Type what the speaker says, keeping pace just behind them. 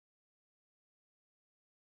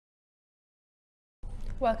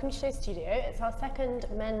Welcome to SHOWstudio. It's our second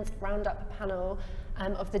men's roundup panel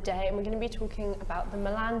of the day, and we're going to be talking about the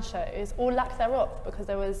Milan shows, or lack thereof, because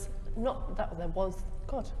there wasn't that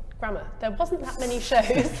many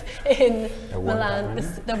shows in Milan.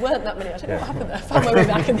 There weren't that many. I don't know what happened there. I found my way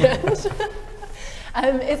back in the end.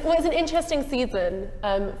 It's an interesting season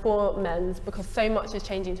for men's because so much is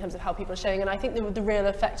changing in terms of how people are showing, and I think the real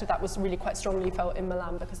effect of that was really quite strongly felt in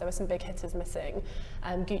Milan because there were some big hitters missing,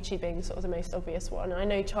 Gucci being sort of the most obvious one. And I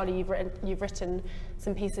know, Charlie, you've written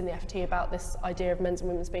some piece in the FT about this idea of men's and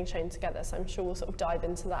women's being shown together, so I'm sure we'll sort of dive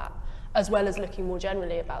into that, as well as looking more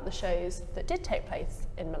generally about the shows that did take place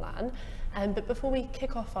in Milan. But before we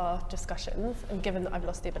kick off our discussions, and given that I've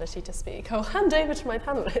lost the ability to speak, I'll hand over to my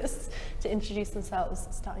panellists to introduce themselves,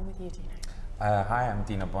 starting with you, Dino. Hi, I'm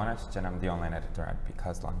Dino Bonacic, and I'm the online editor at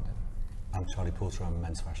Because London. I'm Charlie Porter, I'm a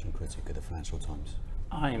men's fashion critic at the Financial Times.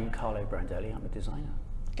 I'm Carlo Brandelli, I'm a designer.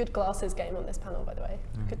 Good glasses game on this panel, by the way.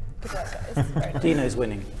 Good work, guys. Very nice. Dino's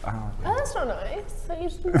winning. Oh, that's not nice.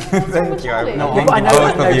 Thank you. I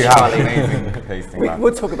know Charlie.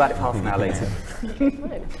 We'll talk about it half an hour later.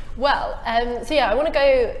 Fine. Well, so yeah, I want to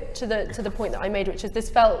go to the point that I made, which is this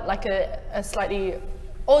felt like a slightly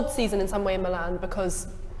odd season in some way in Milan, because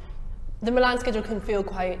the Milan schedule can feel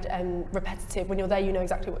quite repetitive. When you're there, you know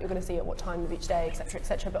exactly what you're going to see at what time of each day, etc.,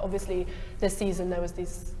 etc. But obviously, this season there was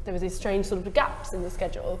these strange sort of gaps in the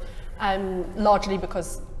schedule, largely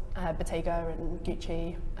because Bottega and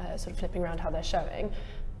Gucci sort of flipping around how they're showing.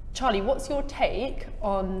 Charlie, what's your take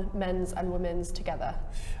on men's and women's together?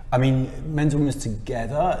 I mean, men's and women's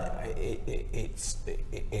together,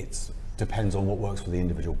 it depends on what works for the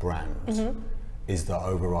individual brand, is the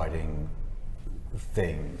overriding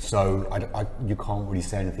thing. So you can't really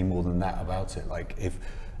say anything more than that about it. Like, if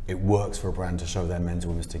it works for a brand to show their men's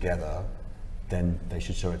and women's together, then they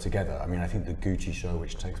should show it together. I mean, I think the Gucci show,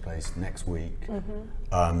 which takes place next week,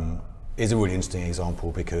 is a really interesting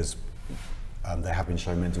example because they have been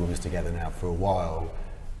showing men's and women's together now for a while,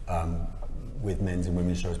 with men's and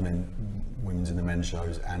women's shows, women's in the men's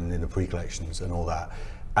shows and in the pre-collections and all that.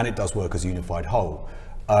 And it does work as a unified whole.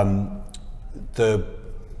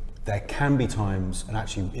 There can be times, and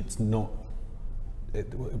actually it's not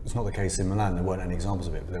the case in Milan, there weren't any examples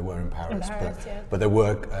of it, but there were in Paris. But there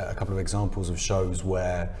were a couple of examples of shows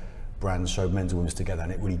where brands showed men's and women's together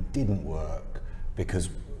and it really didn't work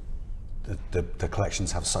because the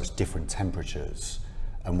collections have such different temperatures,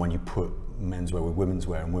 and when you put menswear with women's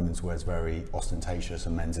wear, and women's wear is very ostentatious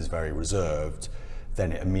and men's is very reserved,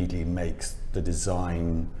 then it immediately makes the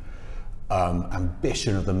design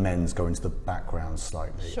ambition of the men's go into the background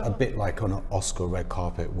slightly. Sure. A bit like on an Oscar red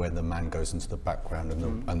carpet where the man goes into the background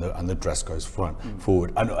and the dress goes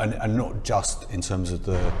forward, and not just in terms of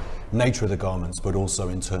the nature of the garments, but also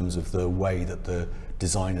in terms of the way that the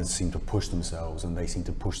designers seem to push themselves, and they seem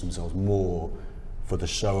to push themselves more for the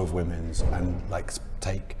show of women's and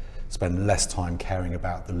spend less time caring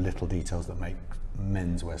about the little details that make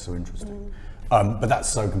menswear so interesting. But that's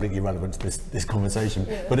so completely irrelevant to this conversation.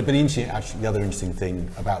 Yeah. But the other interesting thing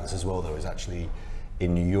about this as well, though, is actually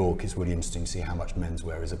in New York, it's really interesting to see how much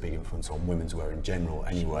menswear is a big influence on women's wear in general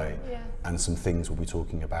anyway. Yeah. And some things we'll be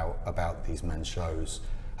talking about these men's shows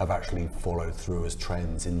have actually followed through as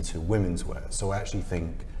trends into women's wear. So I actually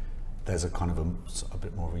think there's a kind of a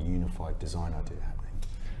bit more of a unified design idea happening.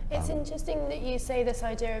 It's interesting that you say this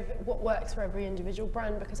idea of what works for every individual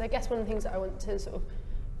brand, because I guess one of the things that I want to sort of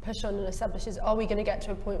push on and establish is, are we going to get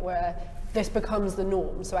to a point where this becomes the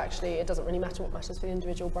norm? So actually it doesn't really matter what matters for the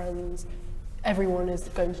individual brands. Everyone is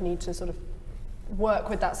going to need to sort of work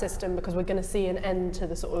with that system, because we're going to see an end to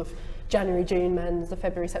the sort of January, June men's, the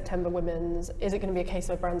February, September women's. Is it going to be a case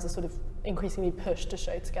where brands are sort of increasingly pushed to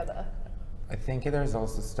show together? I think there's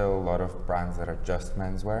also still a lot of brands that are just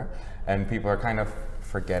menswear, and people are kind of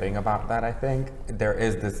forgetting about that. I think there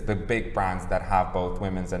is the big brands that have both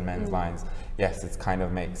women's and men's lines. Yes, it kind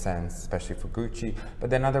of makes sense, especially for Gucci, but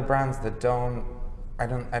then other brands that don't. I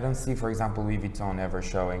don't see, for example, Louis Vuitton ever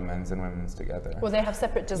showing men's and women's together. Well, they have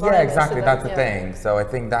separate designers. Yeah, exactly. So that's the thing. So I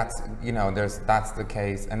think that's, that's the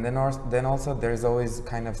case. And then also there's always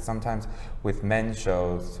kind of sometimes with men's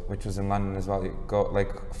shows, which was in London as well, you go like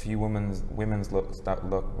a few women's looks that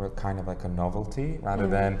were kind of like a novelty, rather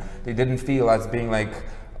than, they didn't feel as being like,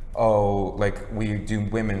 oh, like we do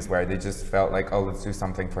women's wear. They just felt like, oh, let's do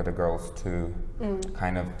something for the girls too,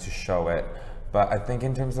 kind of to show it. But I think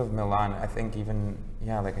in terms of Milan, I think even,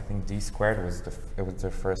 I think D Squared was the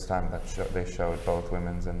first time that they showed both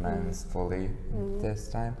women's and men's fully this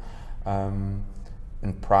time.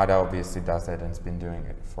 And Prada obviously does it and has been doing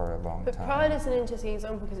it for a long time. But Prada is an interesting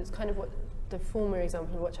example because it's kind of what the former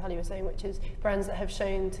example of what Charlie was saying, which is brands that have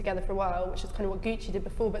shown together for a while, which is kind of what Gucci did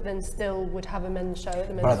before, but then still would have a men's show at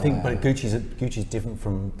the men's. But I think, Gucci's different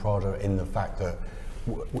from Prada in the fact that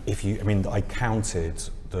I counted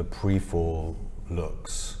the pre-fall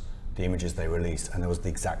looks, the images they released, and there was the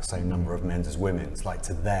exact same number of men's as women's. Like,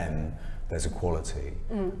 to them, there's equality.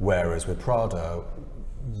 Whereas with Prada,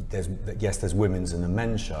 there's women's in the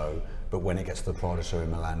men's show, but when it gets to the Prada show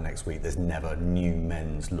in Milan next week, there's never new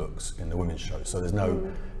men's looks in the women's show. So there's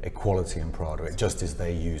no equality in Prada. It just is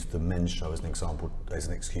they use the men's show as an example, as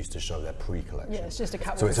an excuse to show their pre-collection. Yeah, it's just a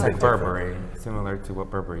catwalk. So it's a bit Burberry, similar to what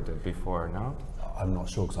Burberry did before, no? I'm not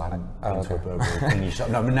sure because I haven't been to a Burberry show.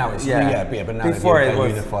 No, but now it's but now before it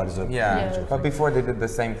was unified as a but before they did the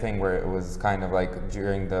same thing where it was kind of like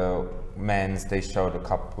during the men's they showed a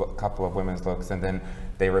couple of women's looks, and then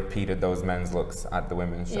they repeated those men's looks at the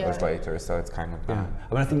women's shows later. So it's kind of I mean,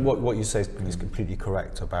 I think what you say is completely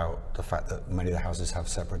correct about the fact that many of the houses have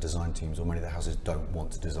separate design teams, or many of the houses don't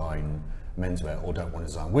want to design menswear or don't want to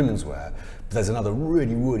design women's wear. But there's another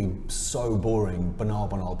really, really so boring, banal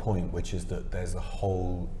point, which is that there's a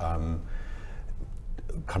whole kind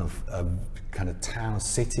of town,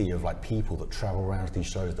 city of like people that travel around to these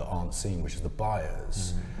shows that aren't seen, which is the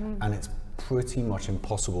buyers. And it's pretty much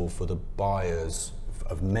impossible for the buyers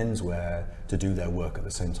of menswear to do their work at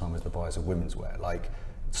the same time as the buyers of women's wear. Like,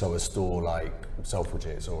 so a store like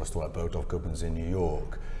Selfridges or a store like Bergdorf Goodman's in New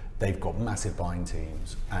York, they've got massive buying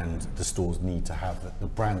teams, and the stores need to have, the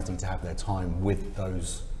brands need to have their time with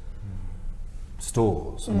those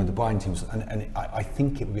stores and with the buying teams. And I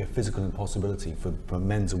think it would be a physical impossibility for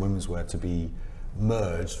men's and women's wear to be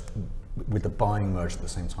merged with the buying merged at the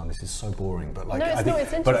same time. This is so boring, but like, no, it's not,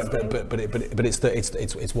 it's interesting.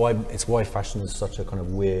 it's why fashion is such a kind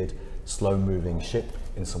of weird, slow-moving ship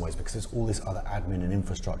in some ways, because there's all this other admin and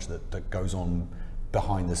infrastructure that goes on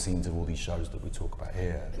behind the scenes of all these shows that we talk about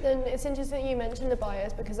here. Then it's interesting you mentioned the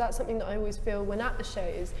buyers, because that's something that I always feel when at the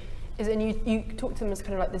shows, is, and you talk to them as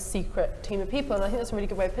kind of like this secret team of people, and I think that's a really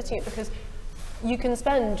good way of putting it, because you can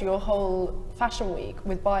spend your whole fashion week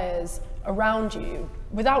with buyers around you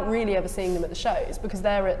without really ever seeing them at the shows, because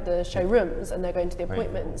they're at the showrooms and they're going to the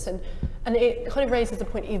appointments, and it kind of raises the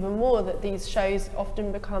point even more that these shows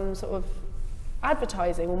often become sort of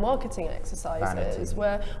advertising or marketing exercises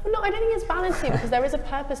where, well, no, I don't think it's vanity, because there is a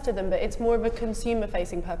purpose to them, but it's more of a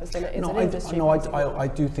consumer-facing purpose than it is an industry. I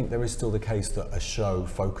do think there is still the case that a show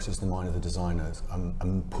focuses the mind of the designers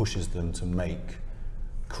and pushes them to make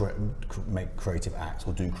creative acts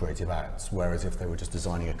or do creative acts, whereas if they were just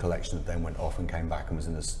designing a collection that then went off and came back and was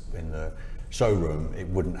in the showroom, it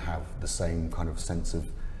wouldn't have the same kind of sense of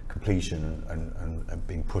completion and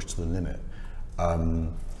being pushed to the limit.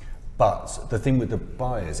 But the thing with the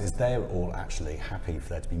buyers is they're all actually happy for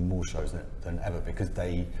there to be more shows than ever, because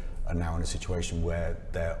they are now in a situation where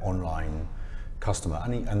their online customer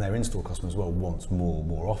and their in-store customer as well wants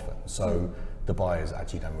more often. So the buyers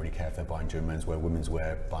actually don't really care if they're buying during menswear, women's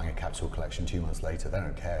wear, buying a capsule collection 2 months later. They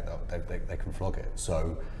don't care. They can flog it.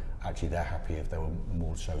 So actually they're happy if there were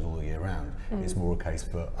more shows all year round. It's more a case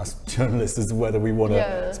for us journalists as to whether we want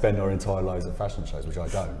to spend our entire lives at fashion shows, which I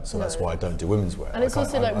don't. So that's why I don't do women's wear. And it's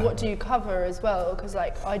also like, what do you cover as well? Because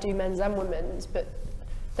like I do men's and women's, but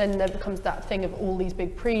then there becomes that thing of all these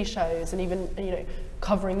big pre-shows and even, you know,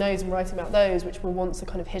 covering those and writing about those, which were once a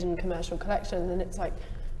kind of hidden commercial collection. And it's like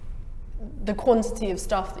the quantity of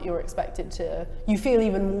stuff that you're expected to, you feel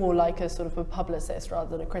even more like a sort of a publicist rather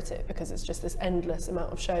than a critic, because it's just this endless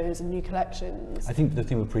amount of shows and new collections. I think the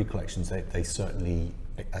thing with pre-collections, they certainly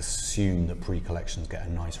assume that pre-collections get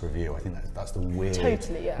a nice review. I think that's the weird,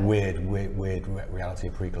 weird reality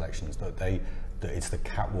of pre-collections, that it's the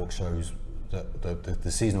catwalk shows,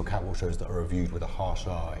 the seasonal catwalk shows that are reviewed with a harsh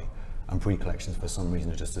eye, and pre-collections for some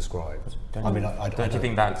reason are just described. Don't you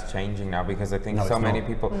think that's changing now? Because I think so many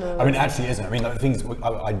people... No. I mean, it actually isn't. I mean, the things,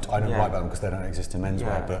 I don't write about them because they don't exist in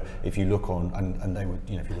menswear, but if you look on, and they would,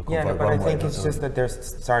 you know, if you look on Vogue but Runway, I think it's just that they're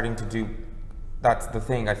starting to do... That's the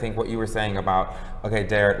thing. I think what you were saying about, okay,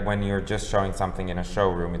 when you're just showing something in a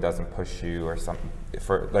showroom, it doesn't push you or something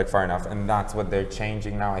far enough, and that's what they're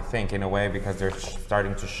changing now, I think, in a way, because they're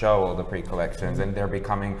starting to show all the pre-collections and they're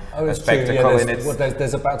becoming a spectacle.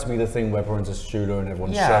 There's about to be the thing where everyone's a studio and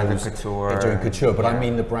everyone shows couture, they're doing couture, but I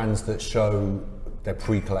mean the brands that show their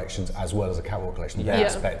pre-collections as well as a catwalk collection, they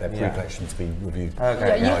expect their pre-collection to be reviewed.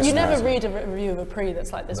 You never read a review of a pre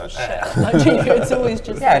that's like, this was shit. Like, it's always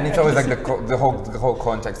just... and it's always like the whole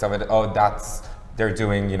context of it, they're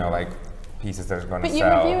doing, you know, like pieces that are going to sell.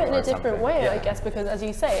 But you review it in a different way, I guess, because as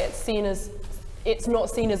you say, it's not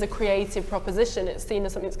seen as a creative proposition, it's seen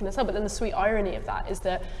as something that's going to sell. But then the sweet irony of that is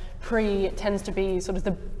that tends to be sort of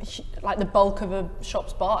the bulk of a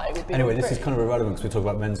shop's buy. Would be anyway, this is kind of irrelevant because we talk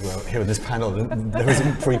about menswear here in this panel. And there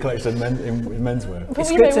isn't pre-collection in menswear.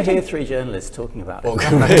 It's good to hear three journalists talking about it.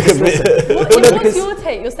 What's your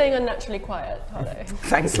take? You're saying unnaturally quiet, Carlo.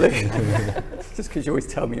 Thanks, Lou. Just because you always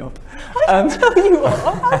tell me off. I don't tell you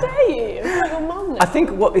off. How dare you? You're like your mum now. I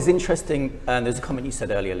think what is interesting, there's a comment you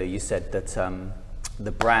said earlier, Lou. You said that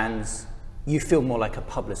the brands, you feel more like a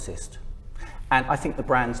publicist. And I think the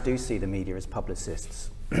brands do see the media as publicists.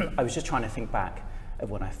 I was just trying to think back of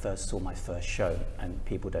when I first saw my first show, and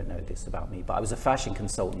people don't know this about me, but I was a fashion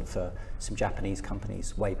consultant for some Japanese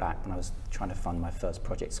companies way back when I was trying to fund my first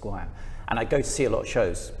Project Squire. And I go to see a lot of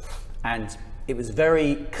shows, and it was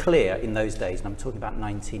very clear in those days, and I'm talking about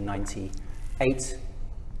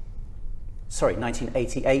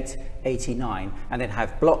 1988, 89, and then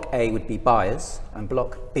have Block A would be buyers, and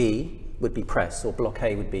Block B would be press, or Block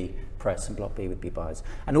A would be press and Block B would be buyers.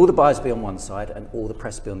 And all the buyers would be on one side and all the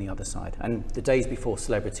press would be on the other side. And the days before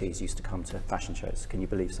celebrities used to come to fashion shows. Can you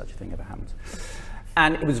believe such a thing ever happened?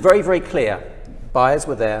 And it was very, very clear. Buyers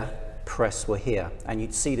were there, press were here, and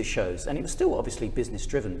you'd see the shows. And it was still obviously business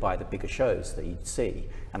driven by the bigger shows that you'd see.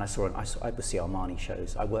 And I would see Armani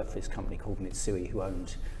shows. I worked for this company called Mitsui who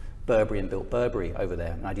owned Burberry and built Burberry over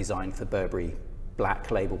there. And I designed for Burberry Black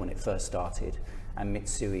label when it first started. And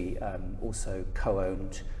Mitsui also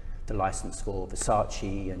co-owned the license for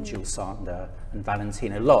Versace and Jules Sander and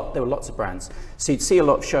Valentino. There were lots of brands. So you'd see a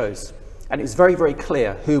lot of shows, and it was very, very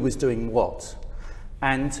clear who was doing what.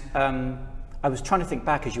 And I was trying to think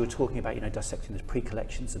back as you were talking about, dissecting the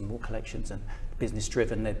pre-collections and more collections and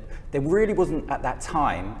business-driven. There really wasn't at that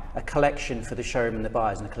time a collection for the showroom and the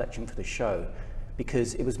buyers and a collection for the show,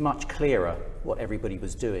 because it was much clearer what everybody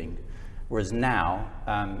was doing. Whereas now,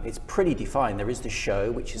 it's pretty defined. There is the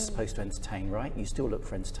show, which is supposed to entertain, right? You still look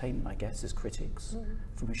for entertainment, I guess, as critics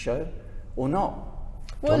from a show, or not?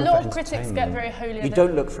 Well, a lot of critics get very holier. You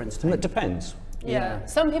don't look for entertainment. It depends. Yeah.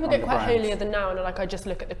 Some people get quite holier than now and are like, I just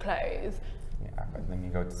look at the clothes. Yeah, but then you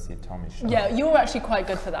go to see Tommy's show. Yeah, you're actually quite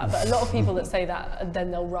good for that. But a lot of people that say that, and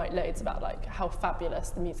then they'll write loads about like how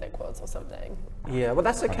fabulous the music was or something. Yeah, well,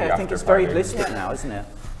 that's okay. I think it's very holistic now, isn't it?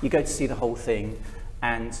 You go to see the whole thing.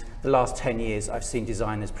 And the last 10 years, I've seen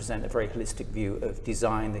designers present a very holistic view of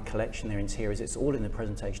design, the collection, their interiors. It's all in the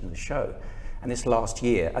presentation of the show. And this last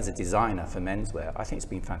year, as a designer for menswear, I think it's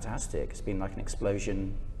been fantastic. It's been like an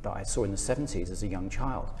explosion that I saw in the 70s as a young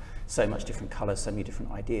child. So much different colours, so many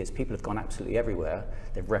different ideas. People have gone absolutely everywhere.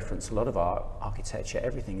 They've referenced a lot of art, architecture,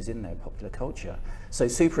 everything is in there, popular culture. So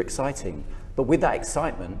super exciting. But with that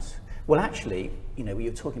excitement, well, actually, we were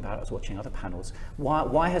talking about, I was watching other panels,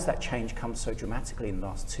 why has that change come so dramatically in the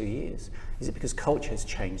last 2 years? Is it because culture has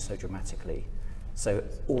changed so dramatically? So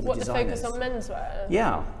all the designers... the focus on menswear?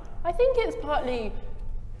 Yeah. I think it's partly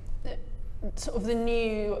sort of the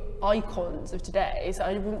new icons of today, so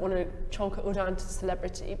I wouldn't want to chalk it all down to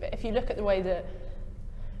celebrity, but if you look at the way that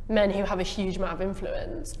men who have a huge amount of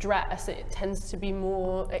influence dress, it tends to be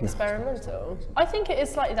more experimental. I think it is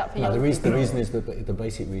slightly that for young people. The reason is that the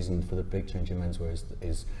basic reason for the big change in menswear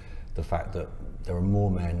is the fact that there are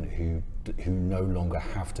more men who no longer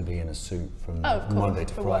have to be in a suit from Monday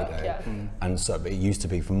to Friday. Work, yeah. And so it used to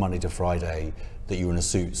be from Monday to Friday that you were in a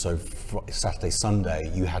suit, so Saturday,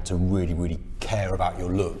 Sunday you had to really, really care about your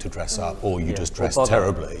look to dress up, or you just dressed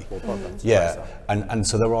terribly. And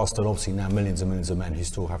so there are still obviously now millions and millions of men who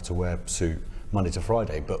still have to wear a suit Monday to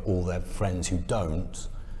Friday, but all their friends who don't,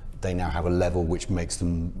 they now have a level which makes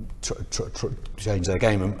them change their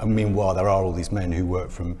game. And meanwhile, there are all these men who work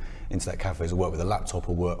from internet cafes or work with a laptop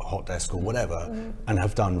or work hot desk or whatever, and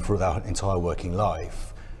have done for their entire working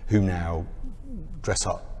life, who now dress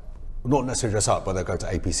up. Not necessarily dress up, but they'll go to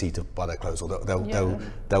APC to buy their clothes, or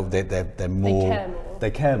they're more. They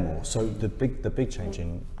care more. So the big change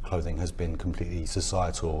in clothing has been completely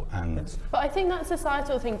societal and. But I think that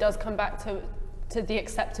societal thing does come back to the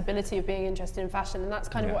acceptability of being interested in fashion, and that's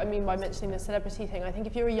kind of what I mean by mentioning the celebrity thing. I think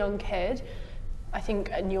if you're a young kid,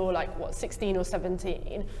 and you're like 16 or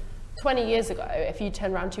 17. 20 years ago, if you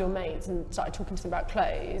turned around to your mates and started talking to them about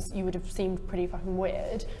clothes, you would have seemed pretty fucking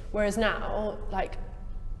weird. Whereas now, like,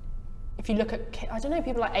 if you look at, I don't know,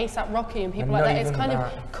 people like ASAP Rocky and people like that, it's kind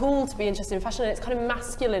of cool to be interested in fashion, and it's kind of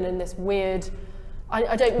masculine in this weird,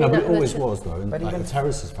 I don't mean that. No, but it always was though, and like the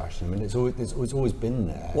terraces fashion, I mean, it's always been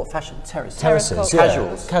there. What fashion? Terraces,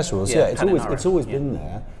 yeah. Casuals, yeah, it's always been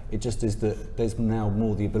there. It just is that there's now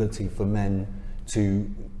more the ability for men to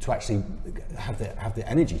actually have the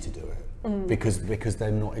energy to do it. because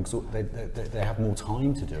they're not they have more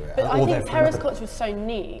time to do it. But I think terrace culture was so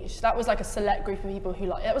niche. That was like a select group of people who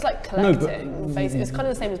like it was like collecting. Basically, it's kind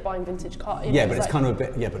of the same as buying vintage cars. Yeah, but it's like, kind of a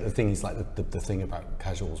bit. Yeah, but the thing is, like the thing about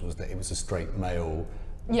casuals was that it was a straight male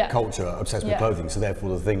culture obsessed with clothing. So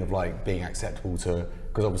therefore, the thing of like being acceptable to,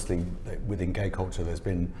 because obviously within gay culture, there's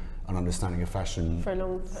been an understanding of fashion for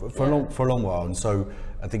a long while. And so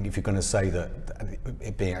I think if you're going to say that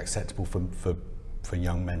it being acceptable for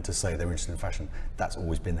young men to say they're interested in fashion, that's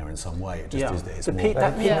always been there in some way. It just is that it's more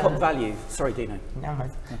that peacock value. Sorry, Dino. No,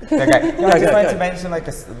 okay. I just wanted to mention like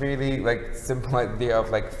a really like simple idea of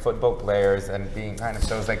like football players and being kind of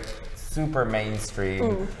those like super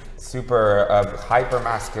mainstream, super hyper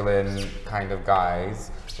masculine kind of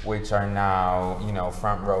guys, which are now, you know,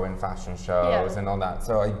 front row in fashion shows and all that.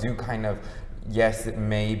 So I do kind of, yes, it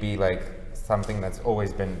may be like something that's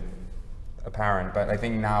always been apparent, but I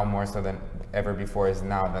think now more so than ever before is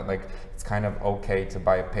now that like it's kind of okay to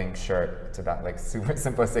buy a pink shirt to that like super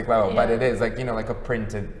simplistic level, but it is like, you know, like a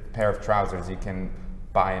printed pair of trousers you can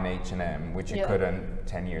buy in H&M, which you couldn't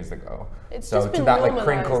 10 years ago. It's so just to been that like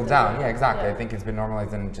crinkled down, exactly. I think it's been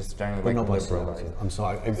normalized and just generally like not by liberalized. celebrity. I'm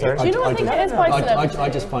sorry. Do you know what I think it is by celebrity? I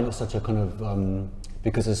just find it such a kind of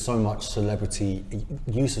because there's so much celebrity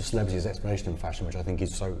use of celebrity as explanation in fashion, which I think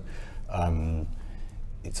is so.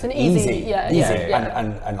 It's an easy.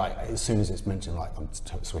 And like as soon as it's mentioned, like I'm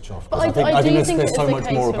to switch off. But I think there's so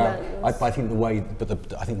much more about. I think the way,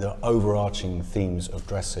 I think the overarching themes of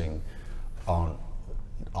dressing aren't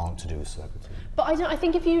to do with celebrity. But I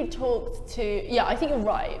think if you talk to, I think you're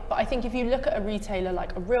right. But I think if you look at a retailer,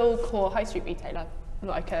 like a real core high street retailer,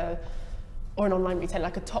 or an online retailer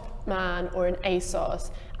like a Top Man or an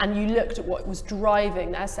ASOS, and you looked at what was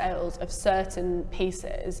driving their sales of certain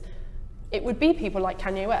pieces, it would be people like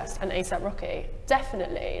Kanye West and A$AP Rocky.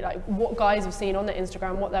 Definitely, like what guys have seen on their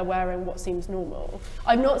Instagram, what they're wearing, what seems normal.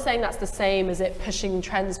 I'm not saying that's the same as it pushing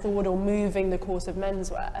trends forward or moving the course of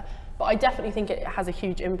menswear, but I definitely think it has a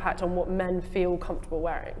huge impact on what men feel comfortable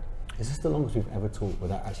wearing. Is this the longest we've ever talked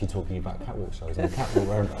without actually talking about catwalk shows and catwalk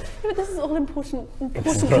wearing that? But this is all important music.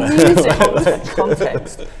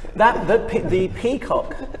 Context. The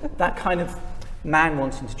peacock, that kind of man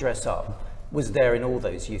wanting to dress up, was there in all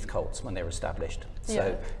those youth cults when they were established.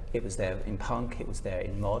 So it was there in punk, it was there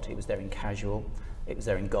in mod, it was there in casual, it was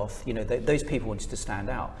there in goth. You know, those people wanted to stand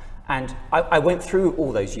out. And I went through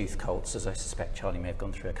all those youth cults, as I suspect Charlie may have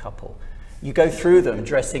gone through a couple. You go through them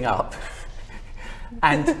dressing up,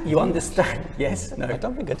 and you understand. Yes? No? I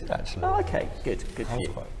don't think I did actually. Oh, okay, good for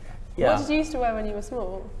you. What did you used to wear when you were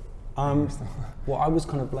small? Well, I was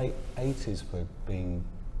kind of late 80s for being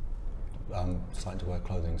starting to wear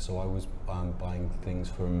clothing, so I was buying things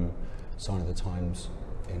from Sign of the Times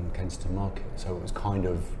in Kensington Market, so it was kind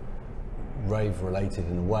of rave related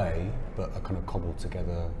in a way, but I kind of cobbled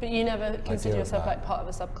together. But you never consider yourself like part of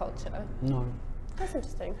a subculture? No. That's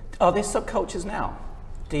interesting. Are there subcultures now?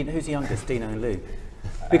 Dino, who's the youngest? Dino and Lou?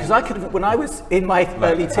 Because I could have, when I was in my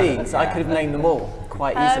early teens, I could have named them all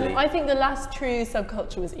quite easily. I think the last true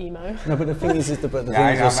subculture was emo. No, but the thing is the thing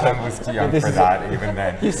I was too young for that even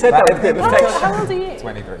then. You said that with a bit of affection. How old are you?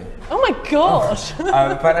 23. Oh my gosh!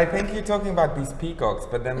 But I think you're talking about these peacocks,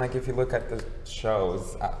 but then like if you look at the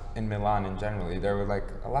shows in Milan in generally, there were like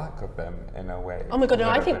a lack of them in a way. Oh my god, no,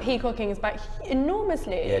 I think peacocking is back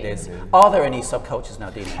enormously. Yeah, it is. Are there any subcultures now,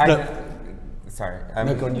 Dino? Sorry.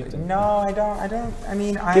 No, I don't. I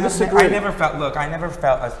mean, I never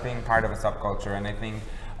felt us being part of a subculture, and I think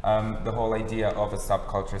the whole idea of a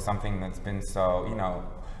subculture is something that's been so, you know,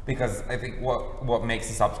 because I think what makes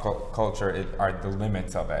a subculture are the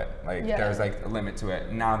limits of it. Like there's like a limit to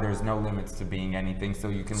it. Now there's no limits to being anything, so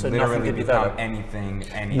you can literally become anything.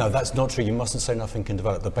 No, that's not true. You mustn't say nothing can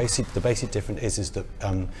develop. The basic difference is that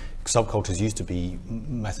subcultures used to be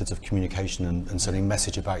methods of communication and sending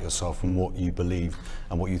message about yourself and what you believe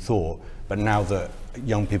and what you thought. But now that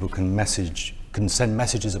young people can send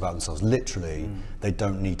messages about themselves literally, they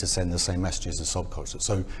don't need to send the same messages as subcultures.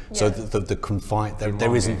 So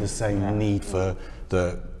there isn't the same need for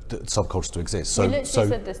the subculture to exist. You literally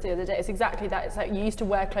said this the other day. It's exactly that. It's like you used to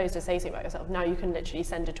wear clothes to say something about yourself. Now you can literally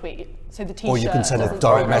send a tweet. So the T-shirt. Or you can send a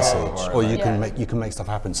direct message, or you can make stuff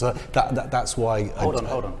happen. So that's why. Hold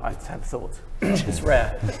on. I have a thought. It's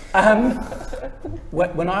rare.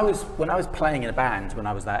 When I was playing in a band when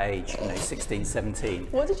I was that age, 16, 17.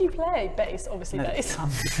 What did you play? Bass, obviously bass.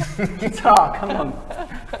 Guitar. Come on.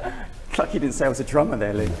 Like you didn't say I was a drummer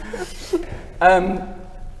there, Lou.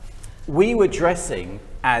 We were dressing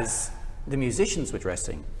as the musicians were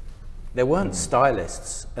dressing. There weren't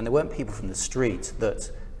stylists and there weren't people from the street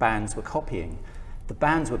that bands were copying. the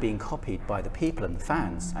bands were being copied by the people and the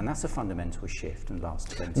fans, and that's a fundamental shift in the last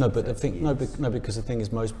 20 No, but the thing, years. no, because the thing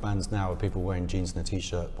is, most bands now are people wearing jeans and a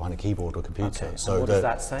t-shirt behind a keyboard or computer. Okay. So and what does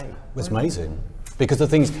that say? It's amazing. Because the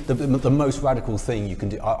things, the most radical thing you can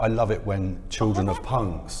do, I love it when children of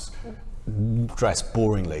punks dress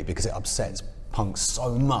boringly, because it upsets punks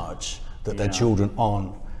so much that their children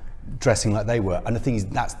aren't dressing like they were. And the thing is,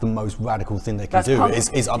 that's the most radical thing they can do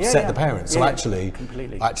is upset the parents. So actually,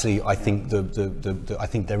 I think I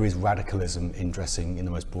think there is radicalism in dressing in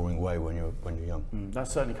the most boring way when you're young.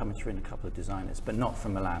 That's certainly coming through in a couple of designers, but not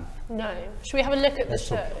from Milan. No. Should we have a look at the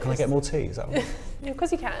show? Can I get more tea? Is that right? Yeah, of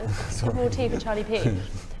course you can. Have more tea for Charlie P.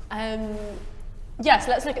 Yeah,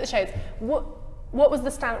 so let's look at the shows. What was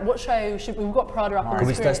the standard? What show should we've got Prada up on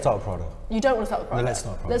the screen? Let's start with Prada. You don't want to start with Prada? No, let's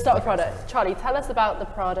start with Prada. Let's start with Prada. Charlie, tell us about the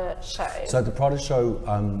Prada show. So the Prada show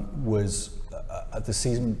was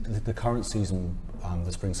the current season,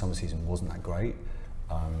 the spring-summer season wasn't that great.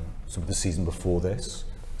 Sort of the season before this,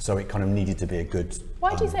 so it kind of needed to be a good.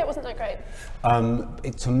 Why do you say it wasn't that great?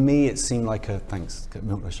 To me, it seemed like a get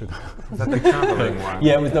milk, no sugar. Is that the traveling one?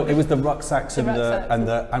 Yeah, it was the rucksacks and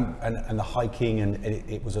the hiking, and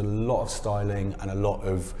it was a lot of styling and a lot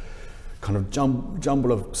of kind of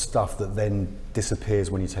jumble of stuff that then disappears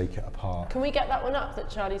when you take it apart. Can we get that one up that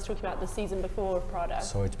Charlie's talking about, the season before of Prada?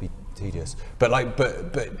 Sorry to be tedious, but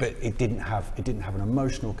it didn't have an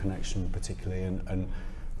emotional connection particularly, and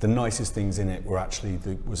the nicest things in it were actually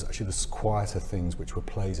the quieter things, which were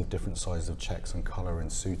plays of different sizes of checks and colour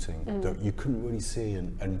and suiting that you couldn't really see,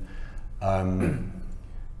 and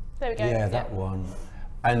there we go. Yeah, that one.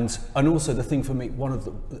 And also the thing for me,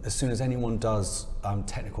 as soon as anyone does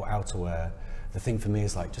technical outerwear, the thing for me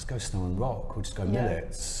is like, just go Snow and Rock or just go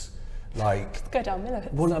Millets. Like go down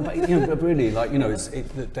Millets. Well, no, but but really, like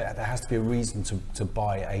there has to be a reason to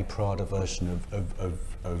buy a Prada version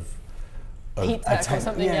of Heat tech or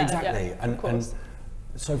something. Yeah, exactly. Yeah, and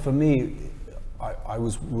so for me, I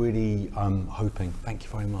was really hoping. Thank you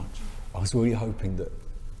very much. I was really hoping that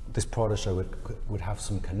this Prada show would have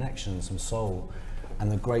some connection, some soul.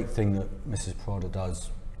 And the great thing that Mrs. Prada does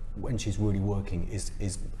when she's really working is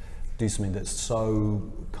do something that's so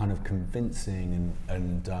kind of convincing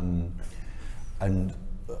and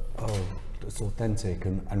it's authentic.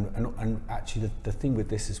 And actually the thing with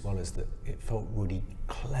this as well is that it felt really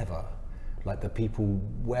clever. Like the people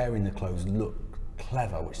wearing the clothes look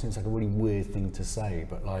clever, which seems like a really weird thing to say,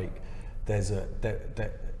 but like there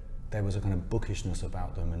was a kind of bookishness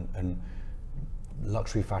about them, and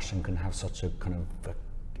luxury fashion can have such a kind of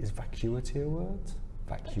is vacuity a word?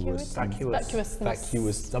 Vacuous. Something.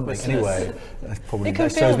 Anyway, probably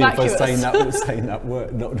that shows me for saying that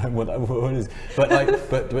word, not knowing what that word is. But like,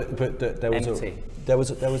 but there was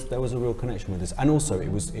a real connection with this, and also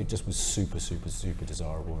it just was super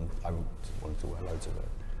desirable, and I wanted to wear loads of it.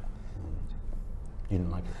 You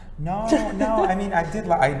didn't like it? No. I mean, I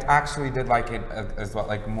actually did like it as well,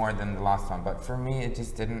 like more than the last one. But for me, it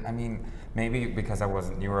just didn't. I mean, maybe because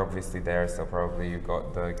you were obviously there, so probably you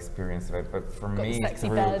got the experience of it. But for me,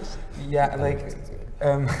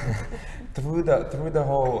 through the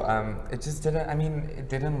whole, it just didn't. I mean, it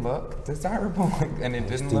didn't look desirable, and it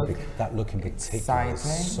didn't look. That look in particular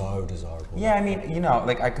is so desirable. Yeah, I mean,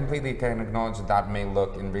 like I completely can acknowledge that may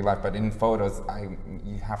look in real life, but in photos,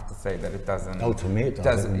 you have to say that it doesn't. Oh, to me it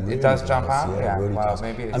does. It does jump out. Yeah, it really does.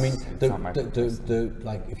 Maybe it's, I mean, the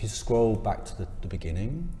like if you scroll back to the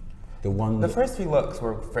beginning, the first few looks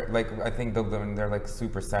were like, I think they're like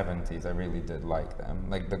super 70s. I really did like them.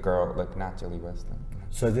 Like the girl, like Natalie Weston.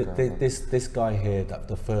 So this guy here, that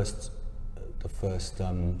the first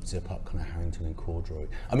zip up kind of Harrington and corduroy.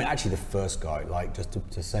 I mean, actually the first guy, like just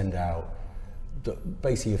to send out,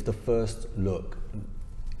 basically if the first look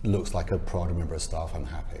looks like a Prada member of staff, I'm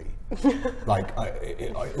happy. Like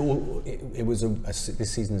it was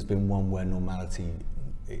this season has been one where normality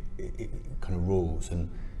it kind of rules, and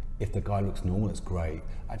if the guy looks normal, it's great.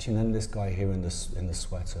 Actually, and then this guy here in the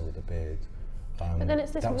sweater with the beard. But then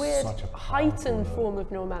it's this weird heightened form of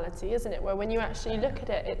normality, isn't it? Where when you actually look at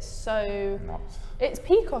it, it's so it's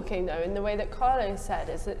peacocking though, in the way that Carlo said.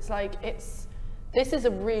 It's like this is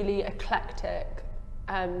a really eclectic.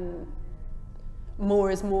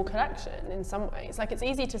 More is more collection in some ways. Like it's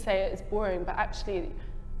easy to say it's boring, but actually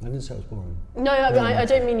I didn't say it was boring. No, I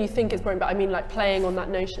don't mean you think it's boring, but I mean like playing on that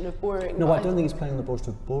notion of boring. No, I don't think it's playing on the bullshit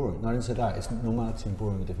of boring. No, I didn't say that. It's normality and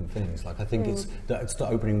boring are different things. Like I think it's the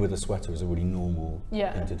opening with a sweater is a really normal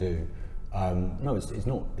thing to do. No, it's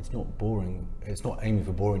not boring. It's not aiming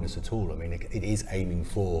for boringness at all. I mean, it is aiming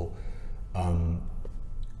for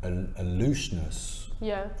a looseness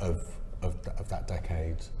of that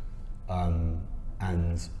decade.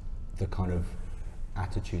 And the kind of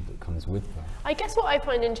attitude that comes with that. I guess what I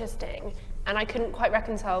find interesting, and I couldn't quite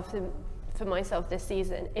reconcile for myself this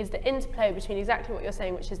season, is the interplay between exactly what you're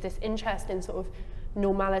saying, which is this interest in sort of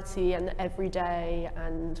normality and the everyday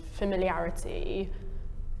and familiarity,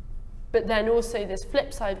 but then also this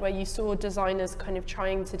flip side where you saw designers kind of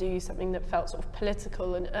trying to do something that felt sort of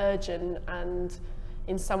political and urgent and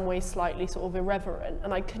in some ways slightly sort of irreverent,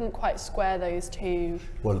 and I couldn't quite square those two.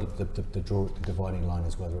 Well, the dividing line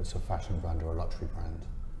is whether it's a fashion brand or a luxury brand.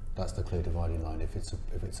 That's the clear dividing line. If it's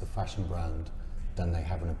a fashion brand, then they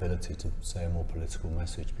have an ability to say a more political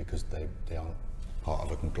message because they aren't part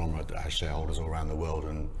of a conglomerate that has shareholders all around the world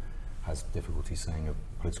and has difficulty saying a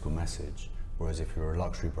political message. Whereas if you're a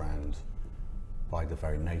luxury brand, by the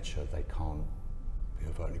very nature, they can't be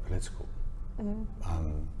overtly political.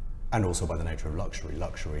 And also by the nature of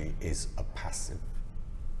luxury is a passive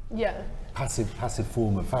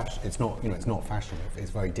form of fashion. It's not, it's not fashion.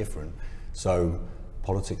 It's very different. So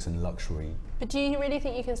politics and luxury. But do you really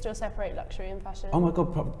think you can still separate luxury and fashion? Oh my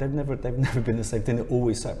God, they've never been the same thing. They're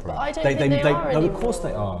always separate. But I don't think they are anymore. No, of course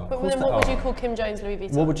they are. But then what would you call Kim Jones, Louis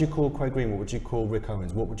Vuitton? What would you call Craig Green? What would you call Rick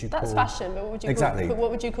Owens? What would you call... That's fashion, but what would you exactly. call... But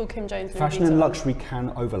what would you call Kim Jones, Louis Fashion Vuitton? and luxury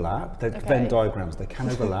can overlap. They're Venn diagrams. They can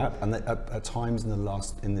overlap, and at times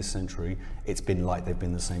in this century, it's been like they've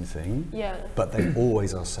been the same thing. Yeah. But they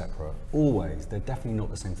always are separate. Always. They're definitely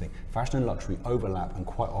not the same thing. Fashion and luxury overlap, and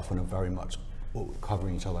quite often are very much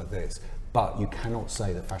covering each other like this. But you cannot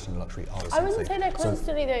say that fashion and luxury are the same thing. I wouldn't say they're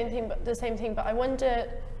constantly the same thing, but I wonder,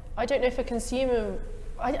 I don't know if a consumer,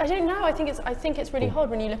 I don't know, I think it's really hard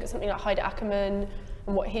when you look at something like Heide Ackermann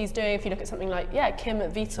and what he's doing, if you look at something like, Kim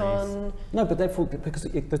at Vuitton. No, but therefore, because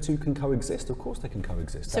the two can coexist, of course they can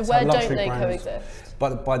coexist. So where don't they coexist?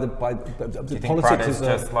 But by the do you think Prada is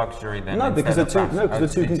just luxury then? No, because the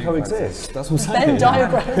two can coexist. That's what I'm saying. Venn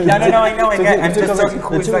diagram. No, I know, I get it. I'm just talking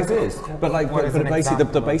cool. The two exist. But basically,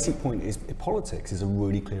 the basic point is politics is a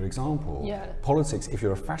really clear example. Yeah. Politics, if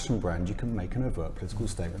you're a fashion brand, you can make an overt political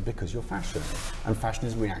statement because you're fashion. And fashion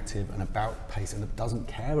is reactive and about pace and it doesn't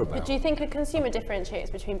care about... But do you think a consumer differentiates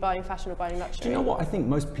between buying fashion or buying luxury? Do you know what? I think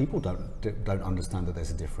most people don't understand that there's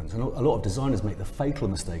a difference. And a lot of designers make the fatal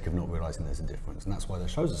mistake of not realising there's a difference, and that's why their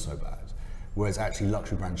shows are so bad. Whereas actually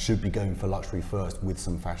luxury brands should be going for luxury first with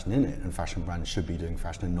some fashion in it, and fashion brands should be doing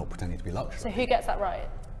fashion and not pretending to be luxury. So who gets that right?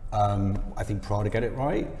 I think Prada get it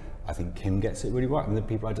right. I think Kim gets it really right. I mean, the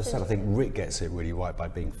people I just said, I think Rick gets it really right by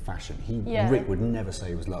being fashion. Rick would never say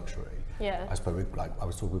he was luxury. Yeah. I suppose, I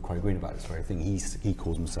was talking with Craig Green about this very thing. He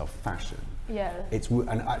calls himself fashion. Yeah.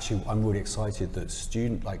 And actually, I'm really excited that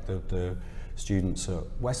the students at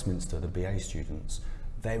Westminster, the BA students,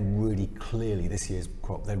 they're really clearly, this year's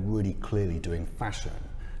crop, they're really clearly doing fashion.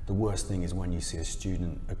 The worst thing is when you see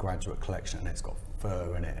a graduate collection and it's got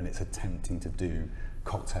fur in it and it's attempting to do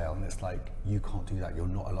cocktail, and it's like, you can't do that. You're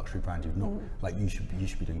not a luxury brand. You've not like you should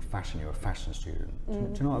be doing fashion. You're a fashion student. Do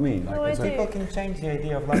you know what I mean? Like, people can change the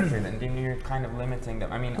idea of luxury, then you're kind of limiting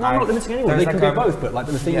them. I mean, I'm not limiting anyone. They can do both. But like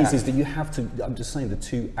the thing is that you have to. I'm just saying the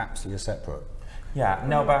two absolutely are separate. Yeah,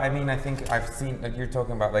 no, but I mean, I think I've seen, like you're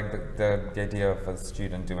talking about like the idea of a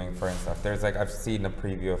student doing foreign stuff. There's like, I've seen a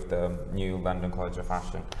preview of the new London College of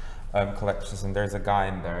Fashion collections, and there's a guy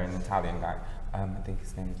in there, an Italian guy. I think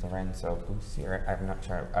his name is Lorenzo Bussi, or I'm not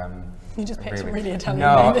sure. You just picked a really Italian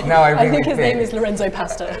name. No, I think his name is Lorenzo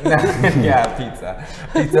Pasta. Yeah,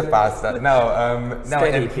 pizza pasta. No,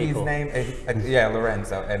 Steady and his name,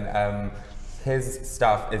 Lorenzo, and his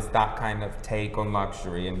stuff is that kind of take on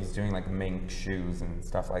luxury, and he's doing like mink shoes and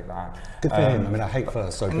stuff like that. Good for him. I mean, I hate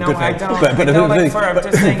furs, so no, good for I him. don't. I'm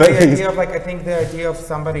just saying the idea of I think the idea of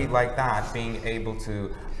somebody like that being able to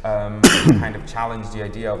kind of challenge the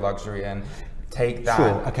idea of luxury and take that.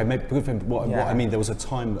 Sure. Okay. Maybe good for him. What I mean, there was a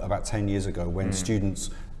time about 10 years ago when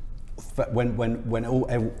students, when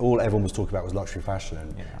all everyone was talking about was luxury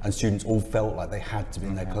fashion, and students all felt like they had to be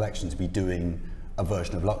in their collection to be doing a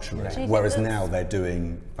version of luxury, whereas now they're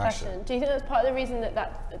doing fashion. Do you think that's part of the reason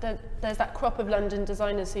that there's that crop of London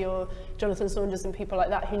designers, so your Jonathan Saunders and people like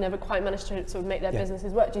that, who never quite managed to sort of make their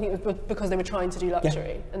businesses work? Do you think it was because they were trying to do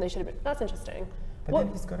luxury and they should have been? That's interesting. But then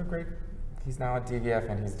he's got a great. He's now at DVF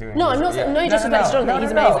and he's doing. No, I'm not. No, just about Jonathan.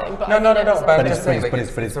 He's amazing.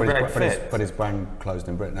 But his brand closed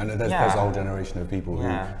in Britain, and there's a whole generation of people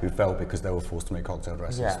who fell because they were forced to make cocktail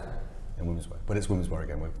dresses. In women's wear, but it's women's wear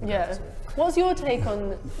again. What's your take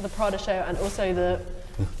on the Prada show and also the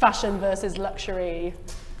fashion versus luxury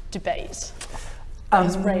debate that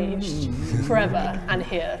has raged forever and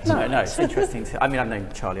here? No, it's interesting. I mean, I've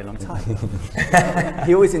known Charlie a long time.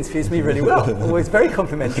 He always interviews me really well, always very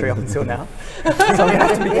complimentary up until now. So we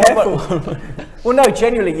have to be careful. Well, no,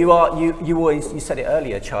 generally you always, you said it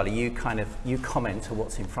earlier, Charlie, you comment on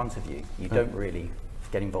what's in front of you. You don't really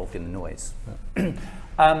get involved in the noise.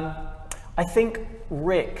 I think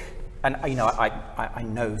Rick, and you know, I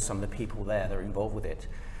know some of the people there that are involved with it.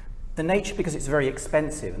 The nature, because it's very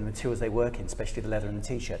expensive, and the materials they work in, especially the leather and the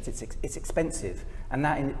t-shirts, it's expensive, and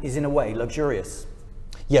that is in a way luxurious.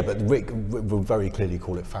 Yeah, but Rick will very clearly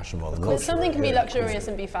call it fashion rather than luxury. Something can be luxurious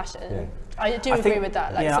and be fashion. Yeah. I do agree with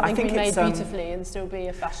that. Like something can be made beautifully and still be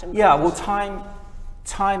a fashion. Yeah, well,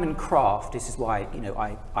 time and craft. This is why, you know,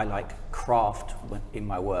 I like craft in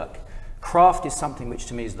my work. Craft is something which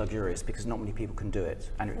to me is luxurious because not many people can do it,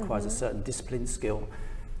 and it requires a certain discipline, skill,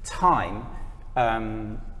 time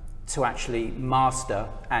to actually master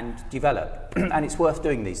and develop, and it's worth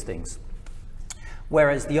doing these things.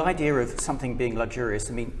 Whereas the idea of something being luxurious,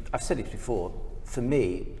 I mean, I've said it before, for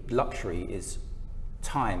me, luxury is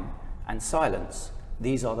time and silence.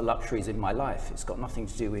 These are the luxuries in my life. It's got nothing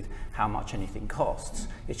to do with how much anything costs.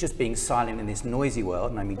 It's just being silent in this noisy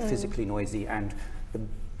world, and I mean physically noisy, and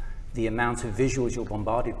the amount of visuals you're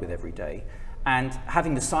bombarded with every day, and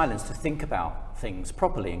having the silence to think about things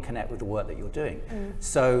properly and connect with the work that you're doing.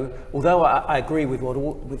 So, although I agree with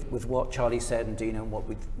what Charlie said and Dino and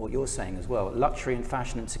what you're saying as well, luxury and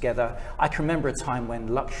fashion and together, I can remember a time when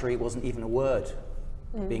luxury wasn't even a word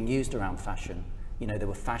being used around fashion. You know, there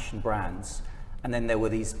were fashion brands, and then there were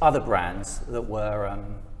these other brands that were,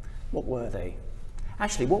 what were they?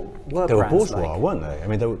 Actually, what were they brands were bourgeois, like? weren't they? I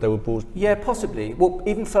mean, they were bourgeois. Yeah, possibly. Well,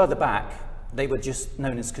 even further back, they were just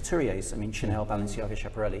known as couturiers. I mean, Chanel, Balenciaga,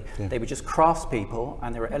 Schiaparelli. Yeah. They were just craftspeople,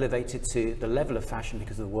 and they were elevated to the level of fashion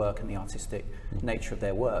because of the work and the artistic nature of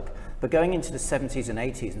their work. But going into the 70s and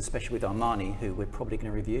 80s, and especially with Armani, who we're probably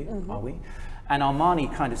going to review, are we? And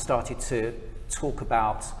Armani kind of started to talk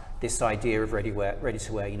about this idea of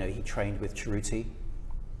ready-to-wear. You know, he trained with Cerruti.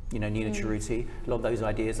 You know, Nina Cerruti, a lot of those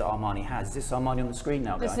ideas that Armani has. Is this Armani on the screen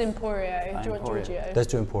now, guys? This is Emporio, Giorgio. There's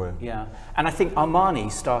two Emporio. Yeah, and I think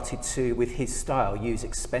Armani started to, with his style, use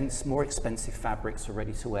more expensive fabrics for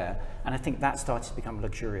ready-to-wear, and I think that started to become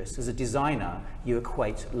luxurious. As a designer, you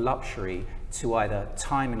equate luxury to either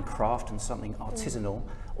time and craft and something artisanal,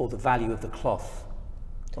 or the value of the cloth,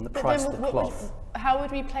 on the price of the cloth. How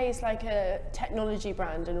would we place like a technology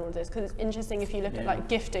brand in all of this? Because it's interesting if you look at like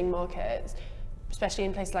gifting markets, especially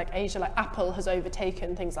in places like Asia, like Apple has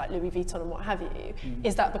overtaken things like Louis Vuitton and what have you.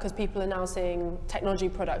 Is that because people are now seeing technology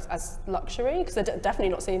products as luxury? Because they're definitely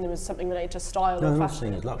not seeing them as something related to style or fashion. No, they're not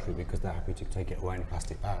seeing it as luxury because they're happy to take it away in a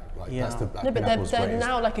plastic bag. Like, that's no, but they're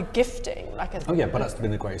now like a gifting. Like a, oh yeah, but that's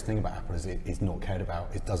been the greatest thing about Apple is it's not cared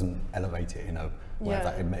about. It doesn't elevate it in a way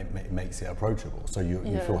that it makes it approachable. So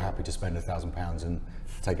you feel happy to spend £1,000 and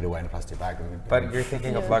take it away in a plastic bag. But you're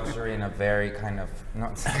thinking of luxury in a very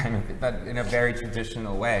but in a very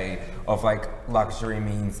traditional way of like luxury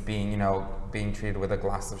means being, you know, being treated with a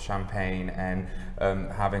glass of champagne and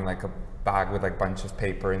having like a bag with like a bunch of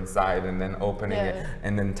paper inside and then opening it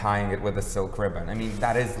and then tying it with a silk ribbon. I mean,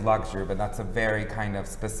 that is luxury, but that's a very kind of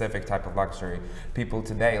specific type of luxury. People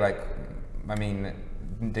today, like, I mean,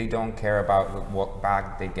 they don't care about what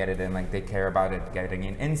bag they get it in, like they care about it getting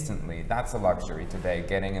in instantly. That's a luxury today,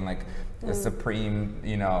 getting in like a supreme,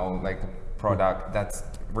 you know, like product that's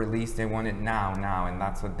released, they want it now, and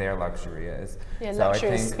that's what their luxury is. Yeah, so luxury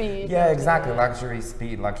is speed. Yeah, exactly, luxury,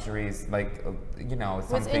 speed, luxury is like, you know,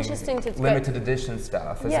 something limited edition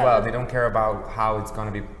stuff as well. They don't care about how it's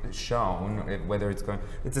going to be shown, whether it's going,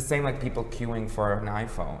 it's the same like people queuing for an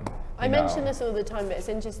iPhone. I mention this all the time, but it's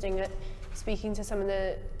interesting that speaking to some of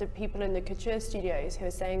the people in the couture studios who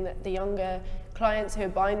are saying that the younger clients who are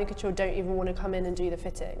buying the couture don't even want to come in and do the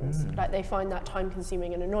fittings. Like they find that time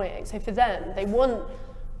consuming and annoying. So for them, they want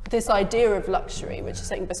this idea of luxury, which is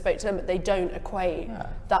something bespoke to them, but they don't equate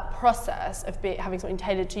that process of having something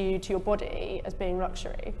tailored to you, to your body, as being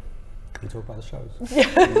luxury. Can we talk about the shows?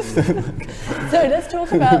 So let's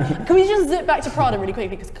talk about, can we just zip back to Prada really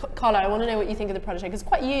quickly, because Carlo, I want to know what you think of the Prada show, because it's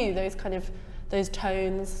quite you, those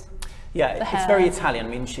tones. Yeah, it's very Italian. I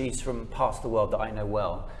mean, she's from parts of the world that I know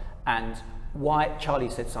well, and why Charlie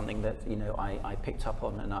said something that, you know, I picked up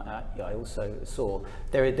on, and I also saw.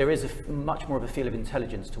 There is much more of a feel of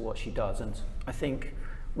intelligence to what she does, and I think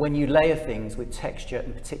when you layer things with texture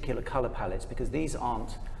and particular colour palettes, because these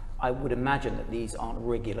aren't, I would imagine that these aren't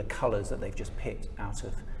regular colours that they've just picked out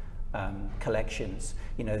of collections.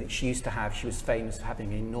 You know, she was famous for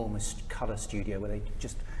having an enormous colour studio where they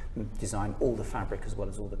just design all the fabric as well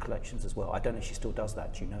as all the collections as well. I don't know if she still does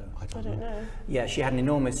that, do you know? I don't know. Yeah, she had an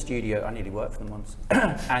enormous studio. I nearly worked for them once.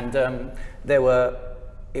 And there were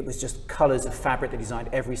it was just colours of fabric. They designed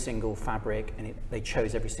every single fabric, and they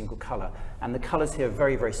chose every single colour. And the colours here are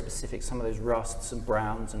very, very specific. Some of those rusts and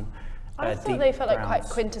browns and I thought they felt like quite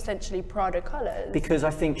quintessentially Prada colours. Because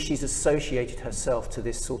I think she's associated herself to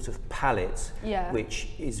this sort of palette, which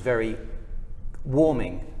is very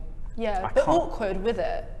warming. Yeah, but awkward with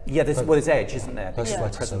it. Yeah, there's edge, isn't there? Those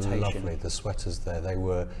sweaters are lovely. The sweaters there, they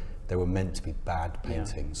were meant to be bad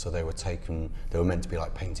paintings, so they were meant to be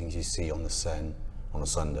like paintings you see on the Seine on a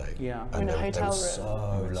Sunday. Yeah, and in a hotel room.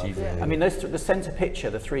 So lovely. I mean, the centre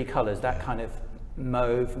picture, the three colours, that kind of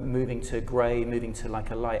mauve moving to grey, moving to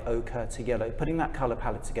like a light ochre to yellow, putting that colour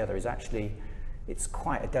palette together is actually, it's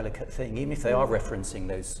quite a delicate thing, even if they are referencing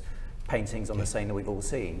those paintings on the Seine that we've all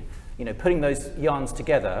seen. You know, putting those yarns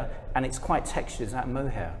together, and it's quite textured. Is that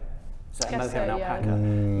mohair? Is that mohair and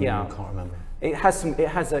alpaca? Yeah, I can't remember. It has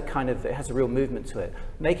a real movement to it.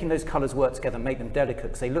 Making those colours work together, make them delicate,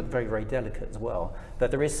 because they look very, very delicate as well.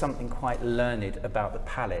 But there is something quite learned about the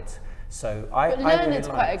palette. So learned is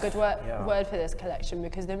quite a good word for this collection,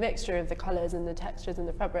 because the mixture of the colours and the textures and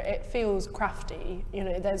the fabric, it feels crafty. You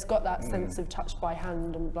know, there's got that sense of touched by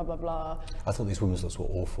hand and blah blah blah. I thought these women's looks were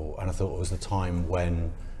awful, and I thought it was the time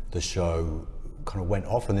when the show kind of went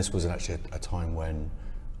off, and this was actually a time when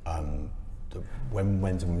when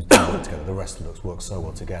men's and women's didn't work together, the rest of the looks worked so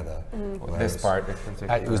well together. This part,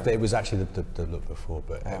 it was actually the look before,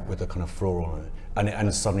 but with the kind of floral on it,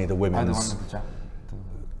 and suddenly the women's.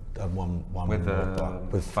 One with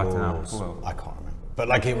florals. I can't remember, but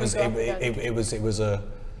like it was a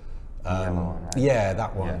yeah,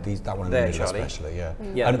 that one. Yeah. That one in the middle, Charlie. Especially, yeah.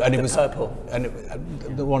 And it was purple. And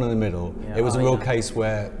the one in the middle. Yeah. It was a real case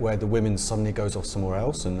where the women's suddenly goes off somewhere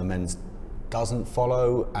else, and the men's doesn't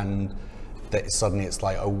follow, and suddenly it's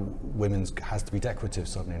like, oh, women's has to be decorative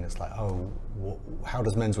suddenly, and it's like, oh, how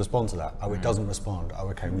does men's respond to that? Oh, it doesn't respond. Oh,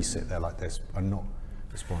 okay, we sit there like this and not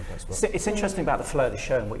respond. It's interesting about the flow of the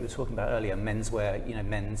show and what you were talking about earlier, menswear, you know,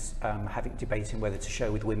 men's debating whether to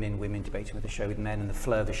show with women, women debating whether to show with men, and the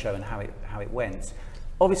flow of the show and how it went.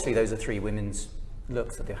 Obviously, those are three women's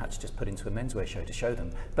looks that they had to just put into a menswear show to show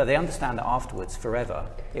them, but they understand that afterwards, forever,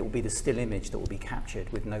 it will be the still image that will be captured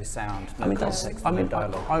with no sound, no context, no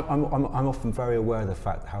dialogue. I'm often very aware of the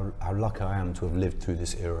fact how lucky I am to have lived through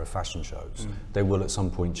this era of fashion shows. They will at some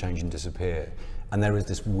point change and disappear, and there is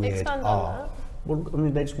this weird art. Well, I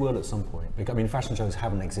mean, they just will at some point. I mean, fashion shows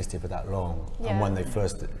haven't existed for that long, and when they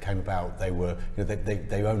first came about, they were, you know,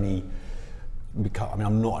 they only become. I mean,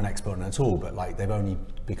 I'm not an expert on it at all, but like they've only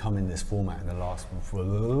become in this format in the last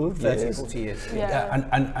 30, 40 years. Yeah.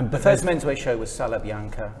 But the first menswear show was Sala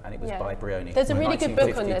Bianca, and it was by Brioni. There's a really good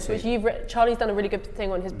book on this, which you've written. Charlie's done a really good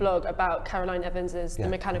thing on his blog about Caroline Evans's The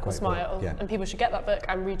Mechanical Smile, and people should get that book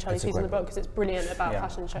and read Charlie's piece on the blog, because it's brilliant about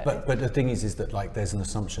fashion shows. But the thing is that like there's an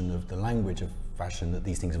assumption of the language of fashion that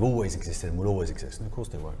these things have always existed and will always exist, and of course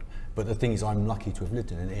they won't. But the thing is, I'm lucky to have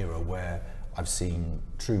lived in an era where I've seen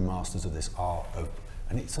true masters of this art of.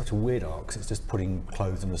 And it's such a weird art, because it's just putting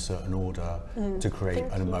clothes in a certain order to create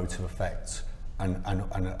an emotive effect and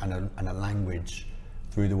a language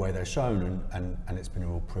through the way they're shown, and it's been a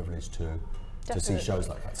real privilege to see shows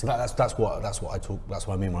like that. So that's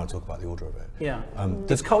what I mean when I talk about the order of it. Yeah,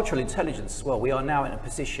 there's cultural intelligence as well. We are now in a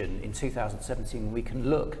position in 2017 where we can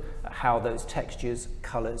look at how those textures,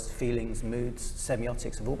 colours, feelings, moods,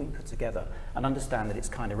 semiotics have all been put together and understand that it's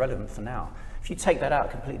kind of relevant for now. If you take that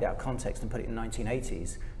out completely out of context and put it in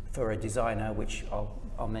 1980s for a designer, which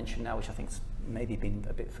I'll mention now, which I think's maybe been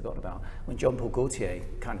a bit forgotten about, when Jean-Paul Gaultier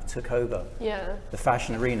kind of took over the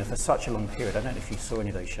fashion arena for such a long period. I don't know if you saw any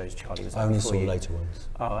of those shows, Charlie. Was I only saw later ones.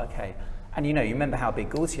 Oh, okay. And you know, you remember how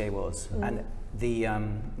big Gaultier was, and the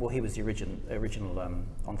well, he was the original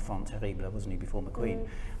enfant terrible, wasn't he, before McQueen?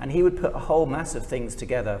 And he would put a whole mass of things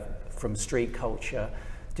together from street culture,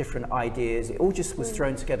 different ideas. It all just was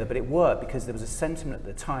thrown together, but it worked because there was a sentiment at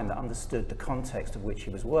the time that understood the context of which he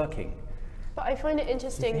was working. But I find it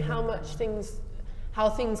interesting how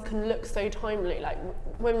things can look so timely. Like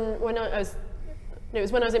when I was, it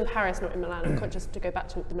was when I was in Paris, not in Milan. I'm conscious to go back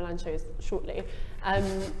to the Milan shows shortly.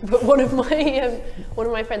 But one of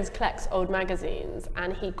my friends collects old magazines,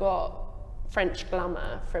 and he got French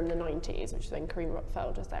glamour from the 90s, which is when Karim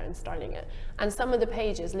Rockfeld was there and styling it. And some of the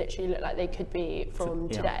pages literally look like they could be from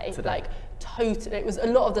today. Like totally, it was a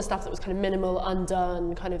lot of the stuff that was kind of minimal,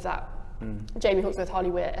 undone, kind of that Jamie Hawksworth,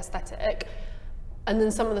 Harley Weir aesthetic. And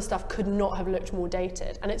then some of the stuff could not have looked more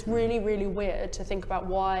dated. And it's really, really weird to think about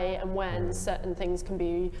why and when certain things can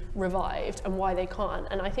be revived and why they can't.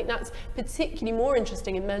 And I think that's particularly more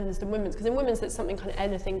interesting in men's than women's, because in women's there's something kind of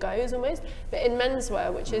anything goes almost. But in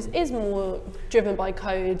menswear, which is more driven by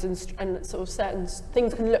codes and sort of certain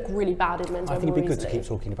things can look really bad in menswear. I think it'd be good to keep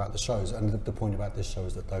talking about the shows. And the point about this show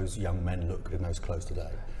is that those young men look good in those clothes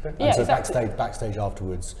today. And so backstage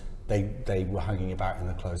afterwards, they were hanging about in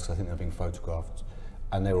the clothes, because I think they were being photographed.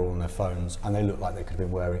 And they were all on their phones, and they looked like they could have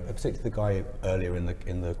been wearing. Particularly the guy earlier in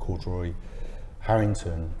the corduroy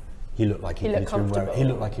Harrington, he looked like he'd been wearing. He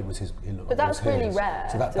looked like it was his. But that's really rare.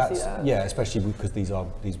 So that's yeah, especially because these are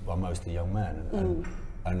mostly young men,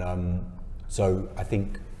 and so I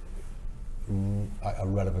think a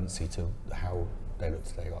relevancy to how they look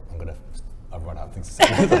today. I've run out of things to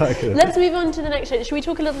say. Let's move on to the next show. Should we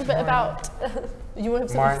talk a little bit about... you want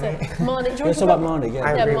to have something to say? Marnie. Do you want to talk about Marnie?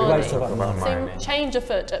 Yeah, yeah, really Marnie. Talk about Marnie. So change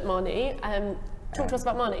afoot at Marnie. Talk to us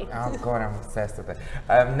about Marnie. Oh God, I'm obsessed with it.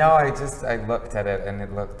 No, I looked at it and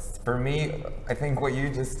it looked, for me, I think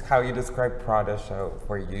how you described Prada show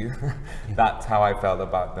for you, that's how I felt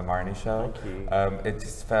about the Marnie show. Thank you. It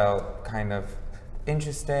just felt kind of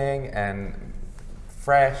interesting and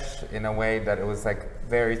fresh in a way that it was like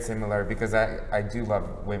very similar, because I do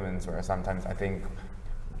love women's wear sometimes. I think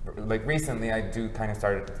like recently I do kind of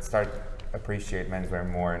start appreciate menswear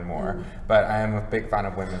more and more, but I am a big fan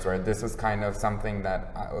of women's wear. This was kind of something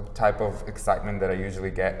that type of excitement that I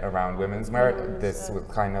usually get around women's wear. This was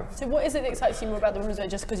kind of. So what is it that excites you more about the women's wear?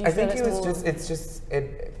 Just because you feel it's more? It's just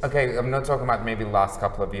okay, I'm not talking about maybe the last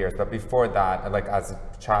couple of years, but before that, like as a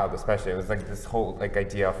child especially, it was like this whole like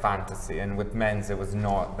idea of fantasy, and with men's it was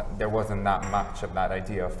not, there wasn't that much of that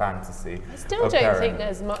idea of fantasy. I still don't think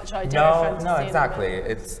there's much idea of fantasy. No, exactly.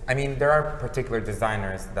 I mean, there are particular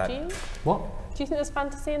designers that. Do you? What? Do you think there's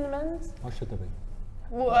fantasy in the men's? Why should there be?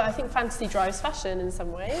 Well, I think fantasy drives fashion in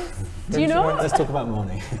some ways. Do you not? Let's talk about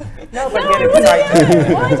Marnie. No, but get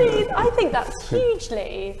excited. Why do you? I think that's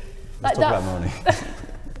hugely. Let's talk about Marnie.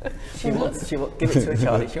 She wants give it to a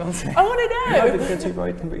Charlie. She wants it. I want to know. No, because they're two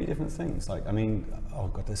very completely different things. Like, I mean, oh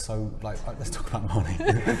God, they're so like let's talk about Marnie.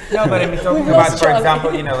 No, but I mean, talking about, for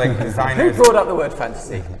example, you know, like designers. Who brought up the word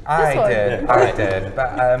fantasy? I did.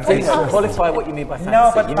 But please qualify what you mean by fantasy.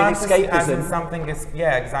 No, but you fantasy mean escapism? as in something is,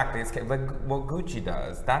 yeah, exactly. Like what Gucci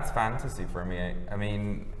does, that's fantasy for me. I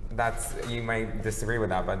mean, that's, you may disagree with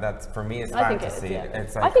that, but that's, for me, it's fantasy.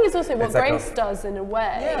 It's like, I think it's also what like Grace does in a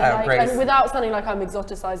way. Yeah, like, Grace. And without sounding like I'm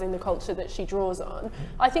exoticizing the culture that she draws on,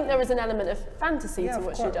 I think there is an element of fantasy to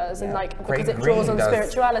what she does, and like because it draws on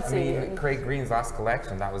spirituality. I mean, Craig Green's last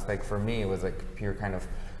collection, that was like, for me, it was like pure kind of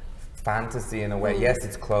fantasy in a way. Yes,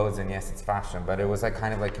 it's clothes and yes, it's fashion, but it was like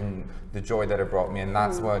kind of like in the joy that it brought me, and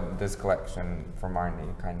that's what this collection for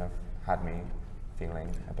Marnie kind of had me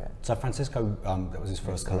feeling a bit. So Francisco, that was his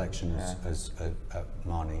first collection as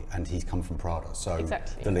Marnie, and he's come from Prada. So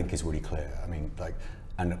the link is really clear. I mean, like,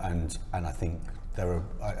 and I think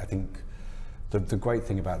I think the great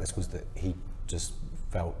thing about this was that he just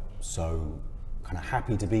felt so kind of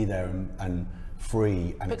happy to be there and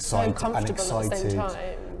free and excited at the same time.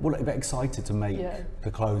 Well, but excited to make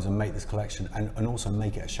the clothes and make this collection, and also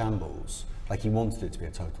make it a shambles. Like, he wanted it to be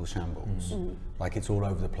a total shambles. Like, it's all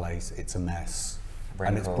over the place. It's a mess.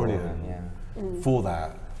 And it's brilliant for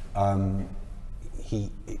that. And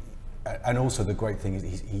also the great thing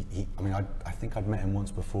is I mean, I think I'd met him once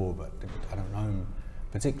before, but I don't know him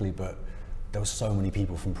particularly, but there were so many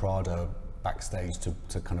people from Prada backstage to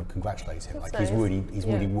kind of congratulate him. That's like, nice. he's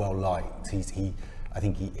really well liked. I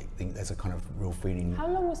think there's a kind of real feeling. How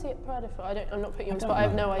long was he at Prada for? I'm not putting you on the spot. I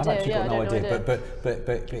have no idea. I've actually got no idea.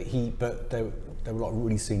 But there were a lot of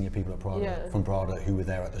really senior people at Prada from Prada who were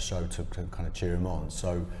there at the show to kind of cheer him on.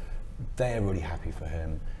 So they're really happy for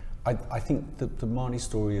him. I think the Marnie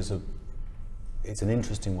story it's an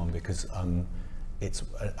interesting one, because it's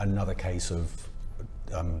another case of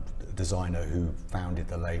a designer who founded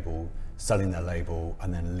the label, selling their label,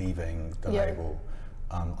 and then leaving the label.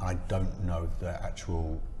 I don't know the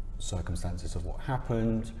actual circumstances of what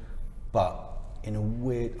happened, but in a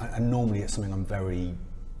weird, and normally it's something I'm very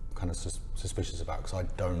kind of suspicious about, because I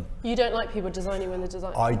don't. You don't like people designing when they're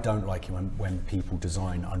designing? I don't like it when people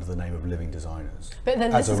design under the name of living designers. But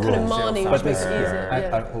then this is kind of Marnie, which makes it easier.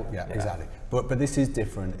 Exactly. But this is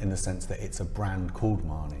different in the sense that it's a brand called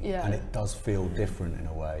Marnie, and it does feel different in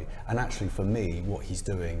a way. And actually, for me, what he's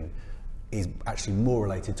doing is actually more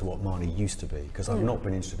related to what Marnie used to be, because I've not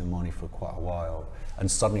been interested in Marnie for quite a while, and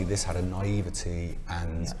suddenly this had a naivety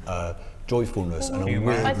and joyfulness and a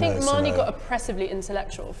weirdness. I think Marnie got oppressively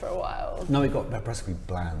intellectual for a while. No, it got oppressively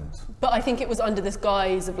bland. But I think it was under this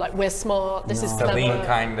guise of like, we're smart, this is clever. Celine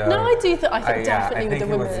kind of. No, I do think, I think definitely with the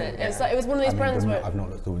women. It's like, it was one of those brands where... I've not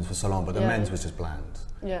looked at the women's for so long, but the men's was just bland.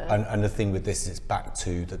 Yeah. And the thing with this is it's back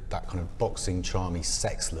to that kind of boxing, charmy,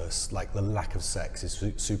 sexless, like the lack of sex is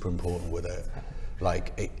super important with it.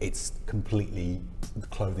 Like it's completely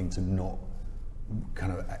clothing to not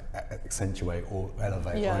kind of accentuate or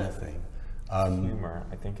elevate or anything. Humor,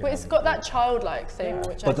 I think. But it's got that childlike thing,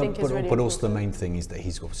 which I think is really But also the main thing is that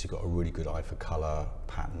he's obviously got a really good eye for colour,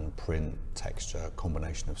 pattern, print, texture,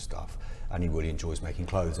 combination of stuff, and he really enjoys making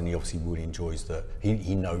clothes, and he obviously really enjoys that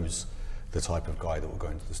he knows the type of guy that will go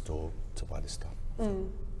into the store to buy this stuff.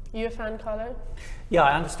 You a fan, Carlo? Yeah,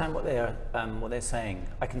 I understand what they're saying.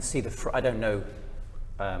 I can see I don't know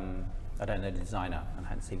the designer, and I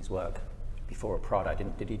hadn't seen his work before at Prada.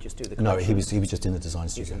 Did he just do the collection? No, he was just in the design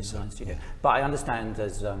studio. Yeah. But I understand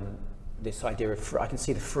there's this idea of I can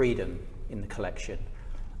see the freedom in the collection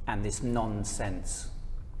and this nonsense,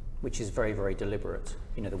 which is very, very deliberate.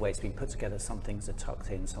 You know, the way it's been put together, some things are tucked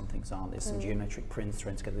in, some things aren't. There's some geometric prints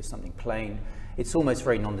thrown together with something plain. It's almost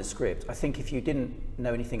very nondescript. I think if you didn't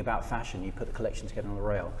know anything about fashion, you put the collection together on a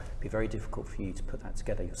rail, it'd be very difficult for you to put that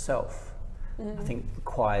together yourself. I think it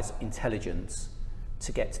requires intelligence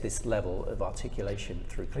to get to this level of articulation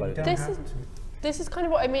through clothing. This is kind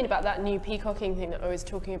of what I mean about that new peacocking thing that I was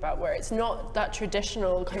talking about, where it's not that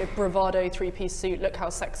traditional kind of bravado three-piece suit, look how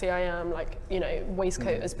sexy I am, like, you know,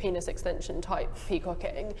 waistcoat as penis extension type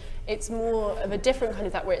peacocking. It's more of a different kind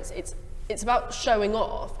of that, where it's about showing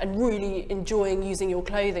off and really enjoying using your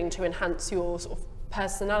clothing to enhance your sort of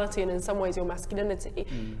personality and in some ways your masculinity,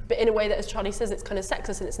 but in a way that, as Charlie says, it's kind of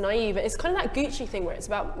sexist and it's naive. It's kind of that Gucci thing where it's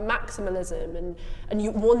about maximalism and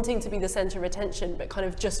you wanting to be the center of attention, but kind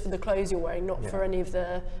of just for the clothes you're wearing, not for any of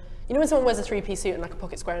the, you know, when someone wears a three-piece suit and like a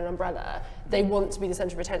pocket square and an umbrella, they want to be the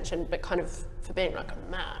center of attention, but kind of for being like a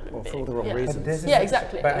man. Or for all the wrong reasons. Yeah,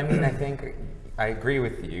 exactly. But I mean, I think I agree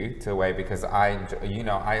with you to a way, because I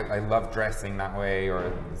love dressing that way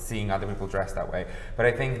or seeing other people dress that way. But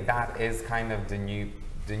I think that is kind of the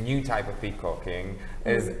new type of peacocking.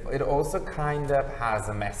 Is it also kind of has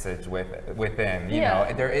a message within. You know,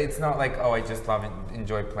 it's not like, oh, I just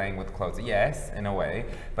enjoy playing with clothes. Yes, in a way.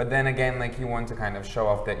 But then again, like, you want to kind of show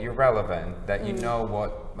off that you're relevant, that you know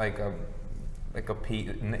what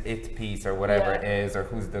an it piece or whatever it is, or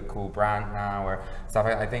who's the cool brand now or stuff.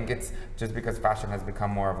 I think it's just because fashion has become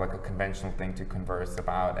more of like a conventional thing to converse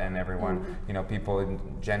about, and everyone, you know, people in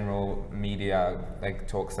general media like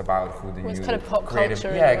talks about who the new kind of pop creative,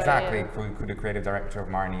 culture exactly, who the creative director of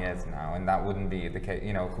Marnie is now, and that wouldn't be the case.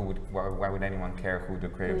 You know, why would anyone care who the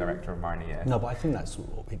creative director of Marnie is? No, but I think that's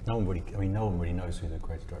no one really knows who the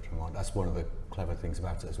creative director of Marnie. That's one of the clever things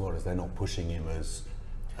about it as well, is they're not pushing him as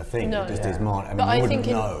a thing. Just his Marnie. I mean, but I think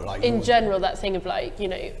in general, that thing of like, you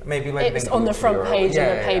know, maybe like it's on the front page of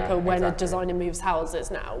the paper when a designer moves houses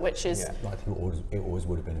now, which is. I think it always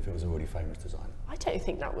would have been if it was a really famous designer. I don't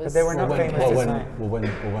think that was. But they were not famous. When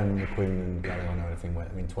the Queen and Galliano and everything went,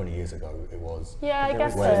 I mean, 20 years ago it was. Yeah, I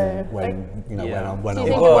guess so.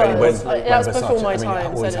 That's before my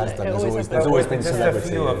time. There's always been celebrity. Just a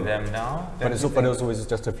few of them now. But it's always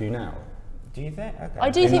just a few now. Do you think? Okay. I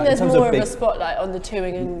do think there's more of a spotlight on the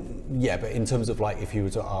touring and. Yeah, but in terms of like, if you were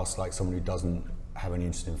to ask like someone who doesn't have any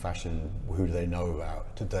interest in fashion, who do they know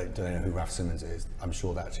about? Do they know who Raf Simons is? I'm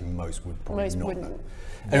sure that actually most would probably not know.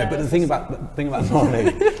 Anyway, but the thing about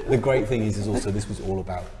Marnie, the great thing is also this was all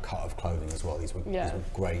about cut of clothing as well. These were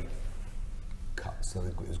great cuts, so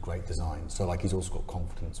it was great design. So like, he's also got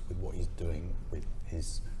confidence with what he's doing with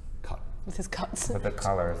his cut. With his cuts. With the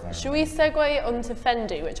colours. Should we segue onto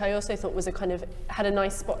Fendi, which I also thought was had a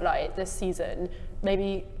nice spotlight this season?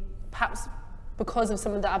 Maybe, perhaps because of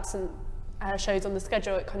some of the absent shows on the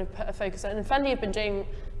schedule, it kind of put a focus on it. And Fendi have been doing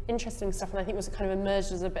interesting stuff, and I think was kind of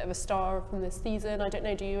emerged as a bit of a star from this season. I don't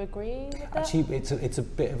know, do you agree with that? Actually, it's a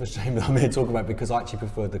bit of a shame that I'm here to talk about, because I actually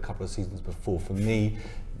preferred the couple of seasons before. For me,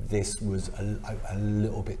 this was a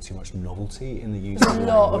little bit too much novelty in the use of language.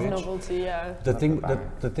 A lot of novelty, yeah. The thing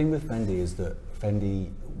with Fendi is that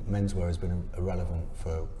Fendi menswear has been irrelevant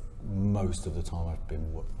for most of the time I've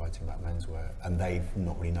been writing about menswear, and they've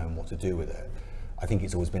not really known what to do with it. I think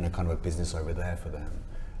it's always been a kind of a business over there for them.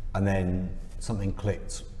 And then something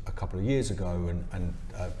clicked a couple of years ago, and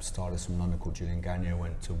stylist from London called Julian Gagnon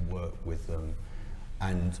went to work with them,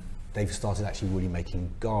 and they've started actually really making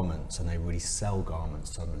garments, and they really sell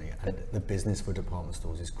garments suddenly. And the business for department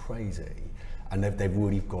stores is crazy, and they've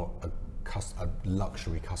really got a a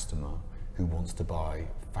luxury customer who wants to buy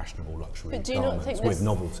fashionable luxury but do you not think with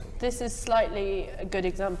novelty. This is slightly a good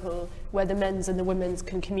example where the men's and the women's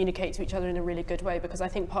can communicate to each other in a really good way, because I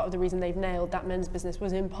think part of the reason they've nailed that men's business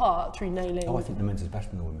was in part through nailing. Oh, I think the men's is better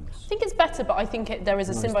than the women's. I think it's better, but I think there is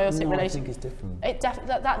a symbiotic relation. I think it's different.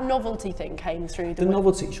 That novelty thing came through. The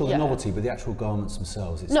novelty, sure, the novelty, but the actual garments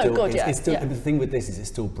themselves. It's still, the thing with this is it's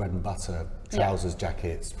still bread and butter. Trousers,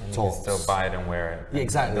 jackets, tops. You still buy it and wear it. Yeah,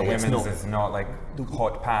 exactly. The women's is not like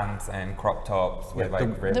hot pants and crop tops with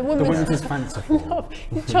like ribbons. The women's is fanciful.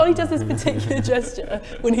 No, Charlie does this particular gesture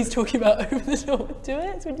when he's talking about over the top. Do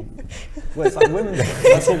it. Well, it's like women.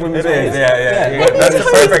 That's what women do. It is, yeah.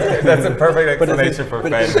 That's a perfect explanation for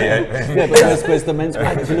Fendi. Yeah, but where's the men's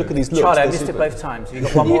wear? If you look at these looks, Charlie, I missed it both times. Have you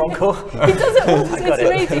got one more encore? He does it all. It's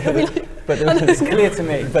amazing. He'll be like, it's clear to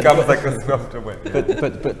me. It comes like a sculptor with.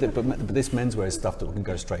 But this menswear is stuff that can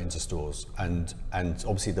go straight into stores, and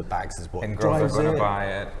obviously the bags is what. And girls are going to buy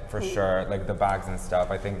it for sure, like the bags and stuff.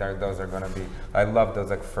 I think those are going to be. I love those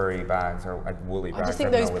like furry bags or like woolly bags. I just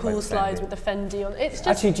think those pool slides with the Fendi on. It's just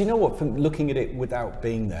actually, do you know what? From looking at it without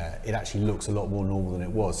being there, it actually looks a lot more normal than it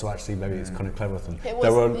was. So actually, maybe it's kind of clever of them.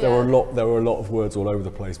 There were a lot of words all over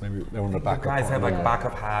the place. Maybe they were on the back. The guys had like back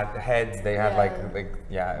of heads. They had like it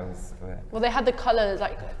was. Well, they had the colours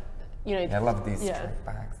like, you know. I love these striped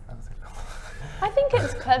bags. I think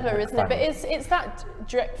it's clever, isn't it? But it's that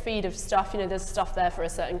drip feed of stuff. You know, there's stuff there for a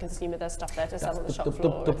certain consumer. There's stuff there to sell on the shop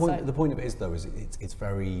floor. The point of it is, though, is it's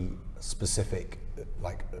very specific,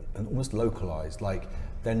 like and almost localized. Like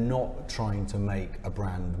they're not trying to make a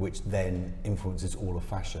brand which then influences all of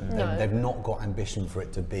fashion. No. They've not got ambition for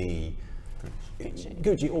it to be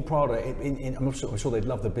Gucci or Prada. I'm sure they'd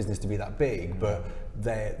love the business to be that big, but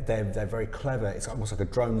they're very clever. It's almost like a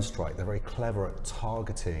drone strike. They're very clever at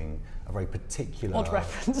targeting a very particular. Odd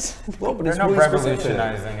reference. Well, but they're it's not really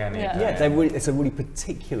revolutionizing anything. Yeah, it's a really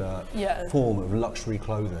particular form of luxury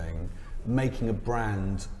clothing, making a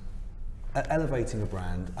brand, elevating a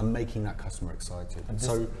brand, and making that customer excited.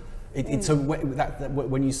 So.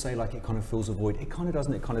 When you say like it kind of fills a void, it kind of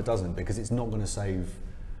doesn't. It kind of doesn't, because it's not going to save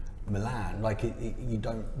Milan. Like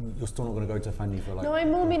you're still not going to go to Fendi for like. No, I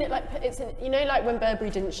more mean it like like when Burberry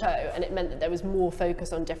didn't show, and it meant that there was more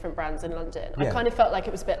focus on different brands in London. Yeah. I kind of felt like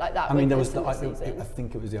it was a bit like that. I mean, there was. I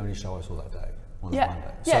think it was the only show I saw that day. On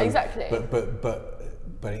Monday. Yeah, exactly.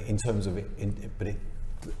 But in terms of it,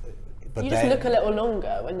 you just look a little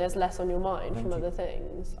longer when there's less on your mind from other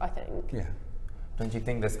things, I think. Yeah. Don't you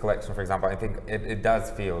think this collection, for example, I think it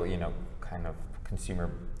does feel, kind of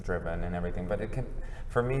consumer driven and everything, but it can,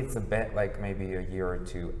 for me, it's a bit like maybe a year or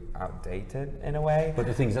two outdated in a way. But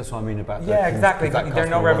the thing is, that's what I mean about exactly. They're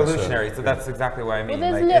not revolutionary, so that's exactly what I mean.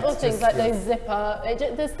 Well, there's little things like those zipper.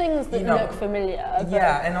 There's things that look familiar.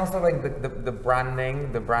 Yeah, and also like the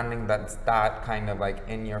branding that's that kind of like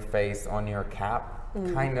in your face on your cap.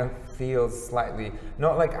 Kind of feels slightly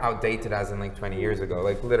not like outdated as in like 20 years ago,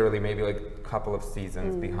 like literally maybe like a couple of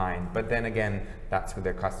seasons behind. But then again, that's who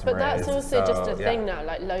their customer is. But that's also just a thing now.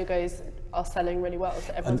 Like logos are selling really well,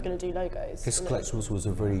 so everyone's going to do logos. This collection was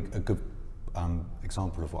a good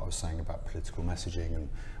example of what I was saying about political messaging and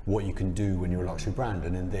what you can do when you're a luxury brand.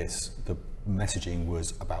 And in this, the messaging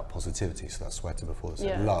was about positivity. So that's Sweater before that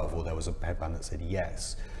said love, or there was a headband that said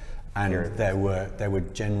yes, and there were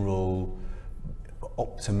general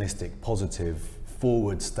optimistic, positive,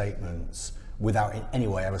 forward statements without in any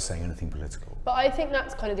way ever saying anything political. But I think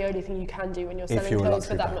that's kind of the only thing you can do when you're selling clothes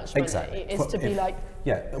for that much money, is to be like...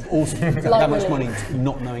 Yeah, also that much money,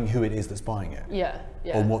 not knowing who it is that's buying it. Yeah.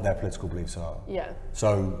 Or what their political beliefs are. Yeah.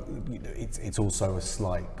 So it's also a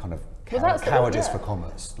slight kind of cowardice for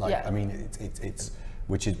commerce. Like, I mean, it's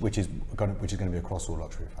which is going to be across all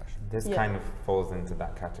luxury fashion. This kind of falls into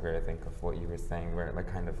that category, I think, of what you were saying, where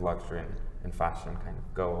like kind of luxury and fashion kind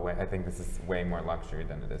of go away. I think this is way more luxury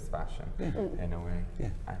than it is fashion, in a way. Yeah.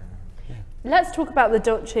 I don't know. Yeah. Let's talk about the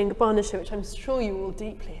Dolce & Gabbana show, which I'm sure you all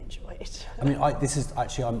deeply enjoyed. I mean, this is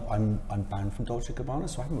actually I'm banned from Dolce & Gabbana,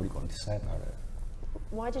 so I haven't really got anything to say about it.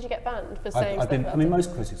 Why did you get banned for saying stuff about I mean,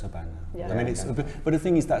 most critics are banned now. Yeah. I mean, but the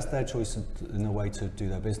thing is, that's their choice in a way to do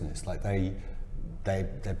their business. Like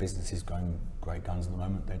their business is going great guns at the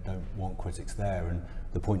moment. They don't want critics there, and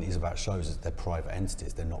the point is about shows is they're private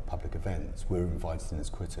entities. They're not public events. We're invited in as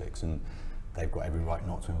critics, and they've got every right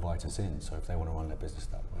not to invite us in. So if they want to run their business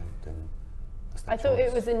that way, then that's their choice. thought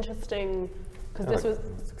it was interesting because this was the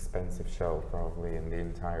most expensive show probably in the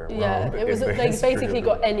entire world. Yeah, it was. They basically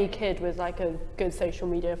got any kid with like a good social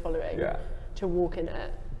media following to walk in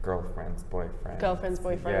it. girlfriends, boyfriends. Girlfriends,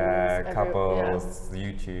 boyfriends. Yeah, couples,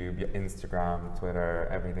 YouTube, Instagram, Twitter,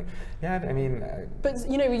 everything. Yeah, I mean. But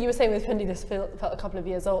you know, you were saying with Fendi, this felt a couple of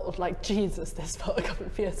years old. Like Jesus, this felt a couple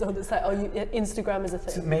of years old. It's like, Instagram is a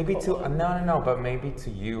thing. Maybe no, but maybe to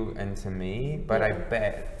you and to me. But I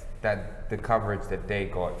bet that the coverage that they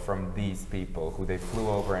got from these people, who they flew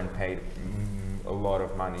over and paid a lot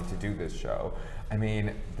of money to do this show. I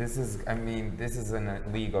mean, this is in a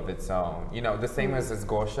league of its own. You know, the same as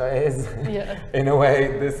Gosha is. Yeah. In a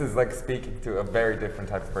way, this is like speaking to a very different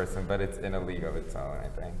type of person, but it's in a league of its own, I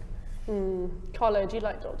think. Carlo, do you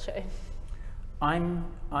like Dolce? I'm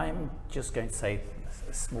just going to say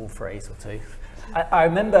a small phrase or two. I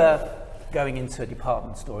remember going into a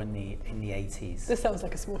department store in the 80s. This sounds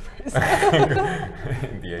like a small phrase. In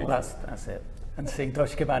the 80s. Well, that's it. And seeing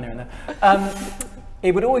Dolce & Gabbana in there.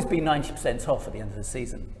 It would always be 90% off at the end of the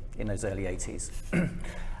season in those early 80s.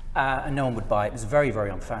 And no one would buy it. It was very, very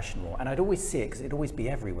unfashionable. And I'd always see it because it'd always be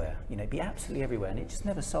everywhere. You know, it'd be absolutely everywhere. And it just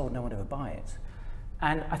never sold. No one would ever buy it.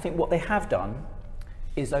 And I think what they have done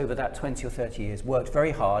is over that 20 or 30 years worked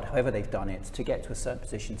very hard, however they've done it, to get to a certain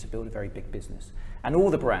position to build a very big business. And all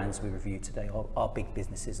the brands we reviewed today are big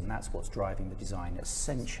businesses, and that's what's driving the design,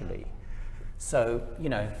 essentially. So, you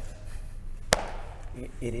know,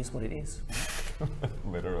 it is what it is.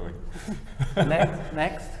 Literally.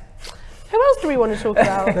 Next. Who else do we want to talk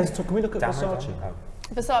about? Can we look at Versace?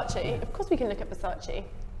 Versace. Of course we can look at Versace.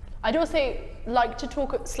 I'd also like to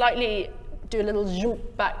talk slightly, do a little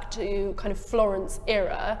jump back to kind of Florence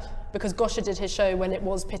era, because Gosha did his show when it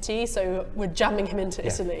was Pitti, so we're jamming him into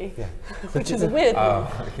Italy, which is a weird one.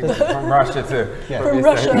 From Russia too. Yeah. From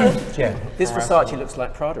Russia. Yeah. This Versace looks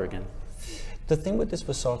like Prada again. The thing with this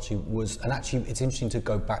Versace was, and actually it's interesting to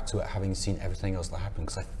go back to it having seen everything else that happened,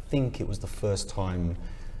 because I think it was the first time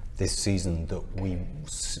this season that we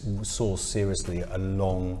saw seriously a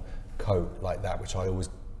long coat like that, which I always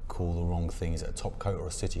call the wrong thing. Is it a top coat or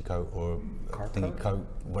a city coat or a thingy coat,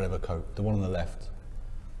 whatever coat, the one on the left?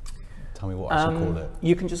 Tell me what I should call it.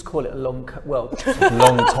 You can just call it a long coat. Well,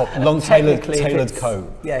 long tailored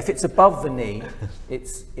coat. Yeah, if it's above the knee,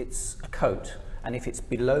 it's a coat. And if it's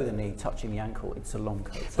below the knee, touching the ankle, it's a long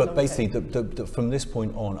coat. But basically, from this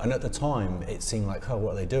point on, and at the time, it seemed like, oh,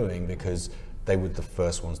 what are they doing? Because they were the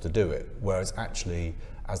first ones to do it. Whereas actually,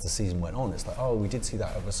 as the season went on, it's like, oh, we did see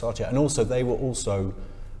that at Versace. And also, they were also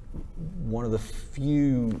one of the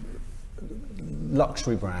few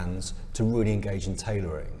luxury brands to really engage in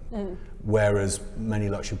tailoring. Whereas many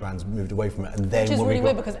luxury brands moved away from it, and then which is really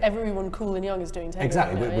weird because everyone cool and young is doing tailoring.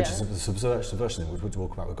 Exactly, now, which is the subversion thing, which we'll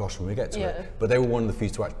talk about with Gosh when we get to it. But they were one of the few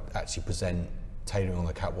to actually present tailoring on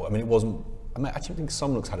the catwalk. I mean, it wasn't. I mean, I actually think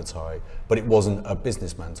some looks had a tie, but it wasn't a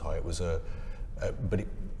businessman tie. It was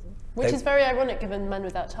which is very ironic given Men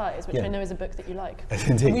Without Ties, which I know is a book that you like.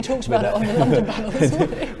 Indeed. We talked about it on the London panel this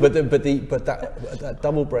morning. but that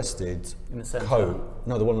double-breasted coat,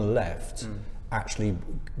 no, the one on the left, actually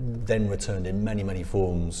then returned in many, many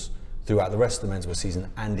forms throughout the rest of the menswear season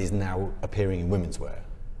and is now appearing in women's wear.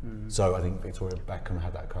 So I think Victoria Beckham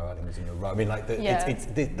had that coat. I think it was in a row. I mean, like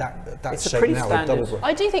that's shape now with double.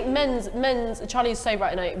 I do think men's. Charlie's so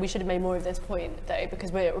right, and we should have made more of this point though,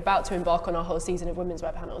 because we're about to embark on our whole season of women's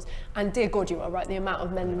wear panels. And dear God, you are right. The amount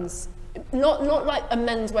of men's, not like a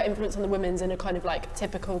menswear influence on the women's in a kind of like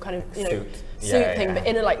typical kind of suit thing, but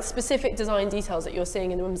in a like specific design details that you're seeing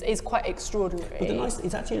in the women's is quite extraordinary. But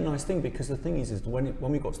it's actually a nice thing, because the thing is when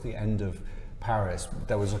we got to the end of Paris,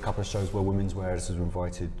 there was a couple of shows where women's wear editors were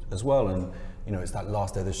invited as well, and you know, it's that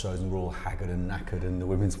last day of the shows and we're all haggard and knackered, and the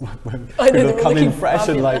women's people come in fresh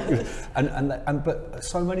and like, but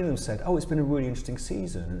so many of them said, oh, it's been a really interesting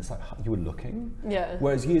season, and it's like, you were looking? Yeah.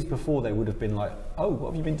 Whereas years before they would have been like, oh, what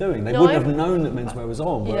have you been doing? They wouldn't have known that menswear was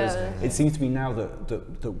on. Whereas it seems to be now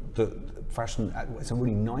that fashion, it's a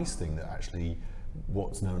really nice thing that actually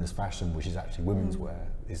what's known as fashion, which is actually women's wear,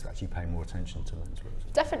 is actually paying more attention to menswear.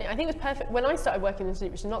 Definitely, I think it was perfect. When I started working in the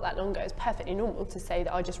which is not that long ago, it's perfectly normal to say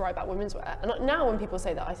that I just write about women's wear. And now when people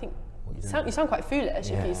say that, I think you sound quite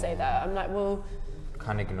foolish if you say that. I'm like, well,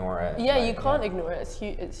 can't ignore it. Yeah, you can't ignore it.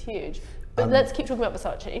 It's huge. But let's keep talking about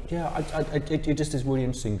Versace. Yeah, it just is really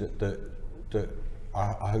interesting that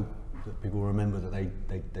I hope that people remember that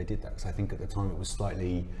they did that, because I think at the time it was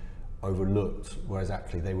slightly overlooked, whereas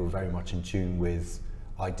actually they were very much in tune with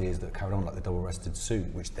ideas that carried on, like the double-breasted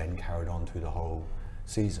suit, which then carried on through the whole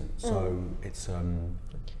season. So it's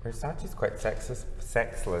Versace's quite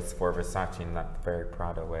sexless for Versace in that very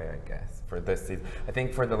Prada way, I guess. For this season, I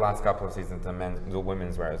think for the last couple of seasons, the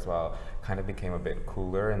women's wear as well kind of became a bit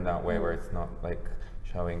cooler in that way, where it's not like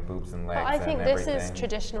showing boobs and legs. But I think and this everything. is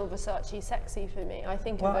traditional Versace sexy for me. I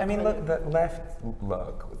think. Well, of it I mean, kind look, of- the left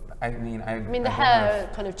look. I mean, the don't hair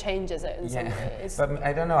know kind of changes it in some if, ways. but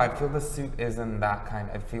I don't know. I feel the suit isn't that kind.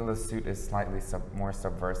 I feel the suit is slightly more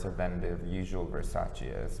subversive than the usual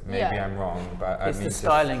Versace is. Maybe I'm wrong, but it's I mean, the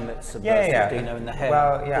styling that's subversive, Dino, and the hair.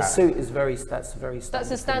 Well, yeah. The suit is that's very standard.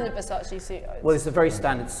 That's a standard Versace suit. Well, it's a very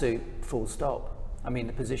standard suit, full stop. I mean,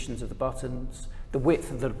 the positions of the buttons, the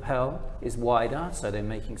width of the lapel is wider, so they're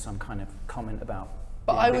making some kind of comment about.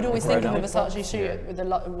 But I would always think of a grown-up. Versace suit with a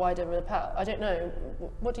wider lapel. I don't know.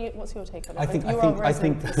 What's your take on it? I think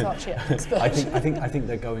Versace expert. I think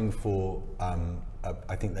they're going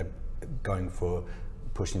for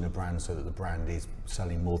pushing the brand so that the brand is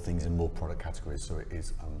selling more things in more product categories, so it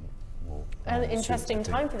is more. An interesting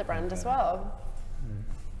time for the brand as well.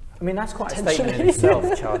 I mean, that's quite a statement in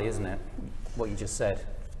itself, Charlie, isn't it? What you just said.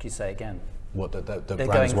 Can you say again? What the They're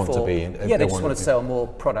brands going want for, to be. yeah, they just want to sell more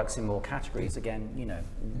products in more categories. Again, you know,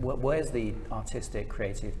 where's the artistic,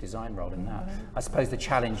 creative design role in that? I suppose the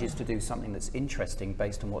challenge is to do something that's interesting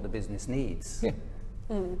based on what the business needs. Yeah.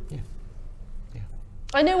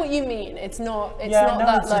 I know what you mean. It's not no,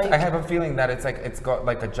 that it's just, like. I have a feeling that it's like it's got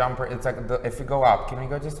like a jumper. It's like if we go up, can we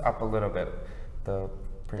go just up a little bit?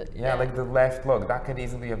 Like the left look that could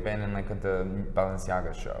easily have been in like the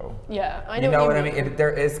Balenciaga show. Yeah, I know. You know what I mean?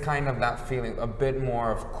 There is kind of that feeling, a bit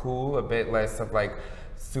more of cool, a bit less of like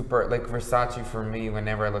super like Versace for me.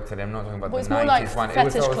 Whenever I looked at it, I'm not talking about the 90s one. It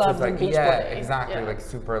was always just like exactly like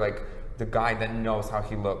super like the guy that knows how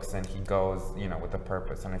he looks and he goes, you know, with a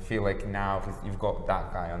purpose. And I feel like now you've got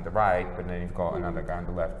that guy on the right, but then you've got another guy on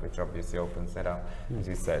the left, which obviously opens it up, as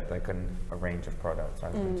you said, like a range of products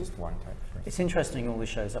rather than just one type. It's interesting, all the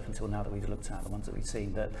shows up until now that we've looked at, the ones that we've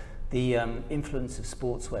seen, that the influence of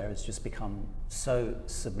sportswear has just become so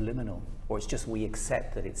subliminal, or it's just we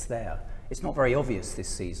accept that it's there. It's not very obvious this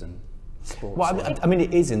season. Well, I mean,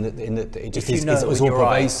 it is in that it just is. It's all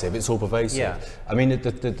pervasive. It's all pervasive. Yeah. I mean,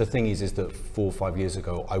 the thing is that 4 or 5 years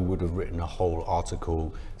ago, I would have written a whole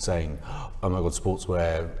article saying, "Oh my God,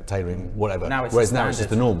 sportswear, tailoring, whatever." Whereas now it's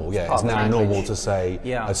just the normal. Yeah, it's now normal to say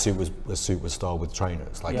a suit was styled with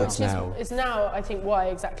trainers. Like it's now. It's now, I think, why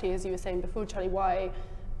exactly as you were saying before, Charlie. Why,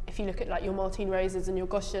 if you look at like your Martine Roses and your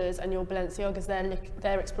Goshers and your Balenciagas,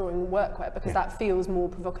 they're exploring workwear because that feels more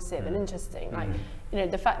provocative and interesting. Like, you know,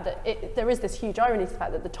 the fact that there is this huge irony to the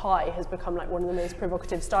fact that the tie has become like one of the most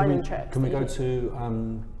provocative styling tricks. Can we go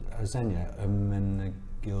to Xenia,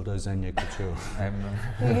 Gildo Xenia Couture?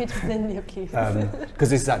 Because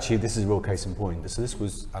this is a real case in point. So this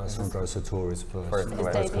was Alessandro Sartori's first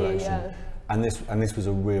collection, and this was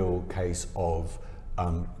a real case of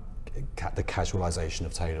the casualization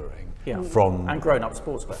of tailoring and grown-up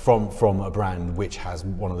sportswear from a brand which has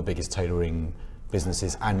one of the biggest tailoring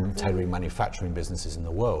businesses and tailoring manufacturing businesses in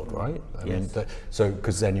the world, right? I mean, so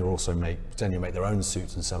because Xenia make their own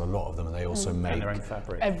suits and sell a lot of them, and they also make their own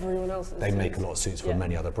fabric. Everyone else. They make a lot of suits for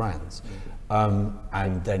many other brands,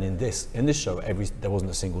 and then in this show, there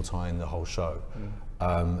wasn't a single tie in the whole show,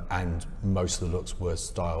 and most of the looks were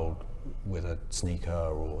styled with a sneaker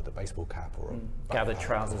or the baseball cap or a gathered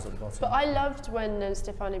trousers at the bottom. But I loved when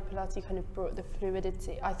Stefano Pilati kind of brought the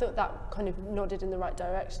fluidity. I thought that kind of nodded in the right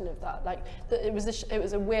direction of that. Like it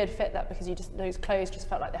was a weird fit that because those clothes just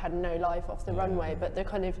felt like they had no life off the runway, but the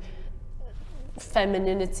kind of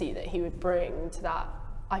femininity that he would bring to that,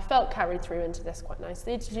 I felt carried through into this quite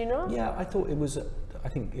nicely. Did you not? Yeah, I thought it was. I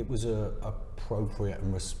think it was a appropriate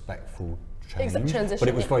and respectful change, transition, but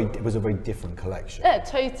it was a very different collection. Yeah,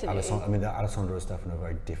 totally. Alessandro and Stefano are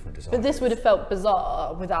very different designers. But this would have felt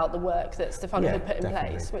bizarre without the work that Stefano had put in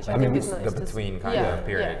place, which I think is nice. The between kind of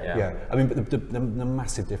period. Yeah. I mean, but the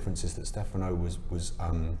massive difference is that Stefano was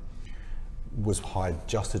hired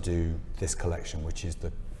just to do this collection, which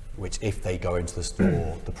if they go into the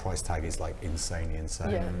store, the price tag is like insanely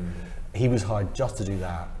insane. Yeah. He was hired just to do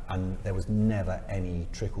that, and there was never any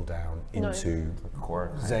trickle down into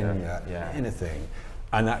Xenia, anything.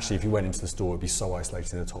 And actually, if you went into the store, it'd be so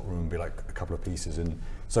isolated in the top room, and be like a couple of pieces, and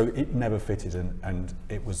so it never fitted, and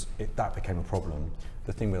that became a problem.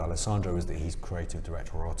 The thing with Alessandro is that he's creative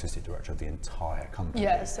director or artistic director of the entire company.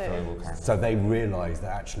 Yeah, so they realised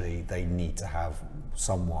that actually they need to have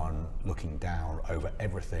someone looking down over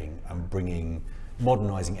everything and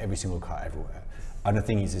modernising every single cut everywhere. And the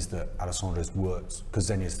thing is that Alessandro's worked, because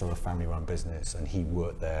Xenia is still a family-run business, and he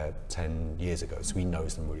worked there 10 years ago, so he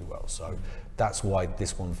knows them really well. So that's why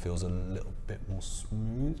this one feels a little bit more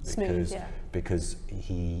smooth, because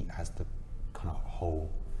he has the kind of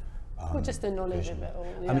whole Well, just the knowledge vision. of it all.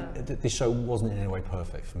 Yeah. I mean, this show wasn't in any way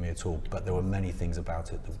perfect for me at all, but there were many things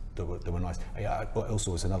about it that were nice. But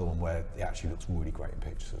also, it's another one where it actually looks really great in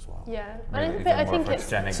pictures as well. Yeah, Really, I think it's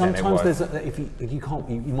Sometimes there's if you can't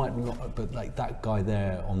you might not, but like that guy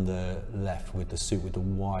there on the left with the suit with the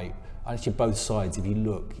white. Actually, both sides, if you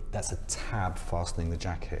look, that's a tab fastening the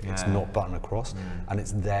jacket. It's not button across, and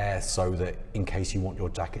it's there so that in case you want your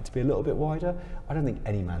jacket to be a little bit wider. I don't think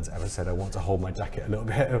any man's ever said, I want to hold my jacket a little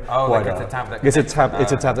bit wider. Like it's a tab that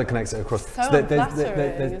it's a tab that connects it across. So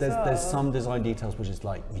there's some design details which is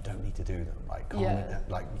like, you don't need to do them. Like,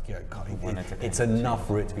 it's enough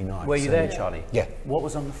for it to be nice. Were you there, Charlie? Yeah. What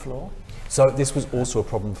was on the floor? So this was also a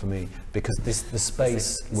problem for me because the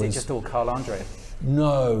space was... Is it just all Carl Andre?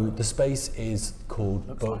 No, the space is called,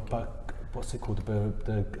 what's it called?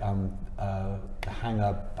 The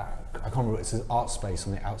hangar back. I can't remember. It's an art space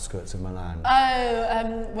on the outskirts of Milan.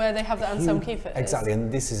 Oh, where they have the Anselm Kiefer. Exactly,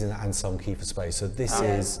 and this is an Anselm Kiefer space. So this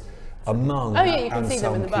is among you can see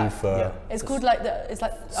them in the back. Kiefer. It's called like it's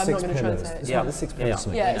like I'm not going to translate it. It's like the 6 pillars.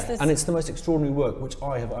 Yeah, and it's the most extraordinary work, which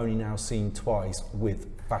I have only now seen twice with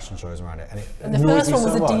fashion shows around it, and the first one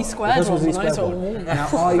was a D-squared one. Now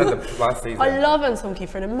I love Anselm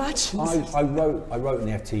Kiefer, and imagine. I wrote in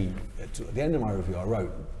the FT at the end of my review. I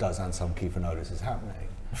wrote, "Does Anselm Kiefer know this is happening?"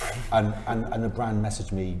 and the brand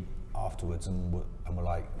messaged me afterwards and were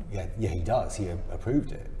like, "Yeah, he does. He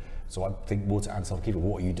approved it." So I think, well, to Anselm Kiefer,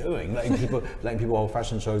 what are you doing? Letting people hold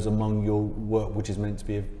fashion shows among your work, which is meant to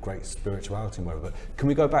be of great spirituality and whatever. But can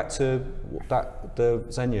we go back to the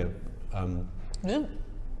Xenia?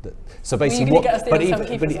 So basically, but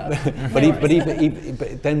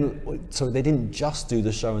then, so they didn't just do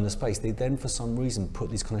the show in the space. They then, for some reason, put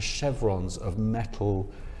these kind of chevrons of metal,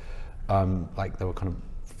 like they were kind of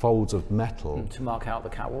folds of metal to mark out the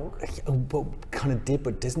catwalk. But kind of did,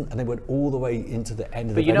 but didn't, and they went all the way into the end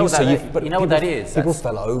of the venue. But you know what that is. People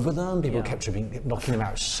fell over them. People kept knocking them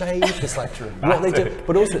out of shape. It's like what they do.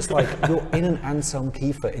 But also, it's like you're in an Anselm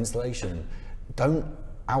Kiefer installation. Don't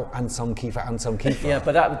out Anselm Kiefer. Yeah,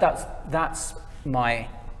 but that's my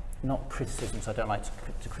not criticisms. I don't like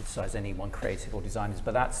to criticize anyone, creative or designers,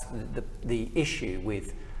 but that's the issue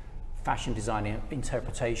with fashion design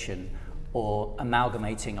interpretation or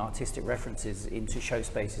amalgamating artistic references into show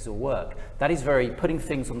spaces or work. That is putting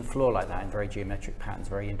things on the floor like that in very geometric patterns,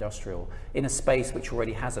 very industrial, in a space which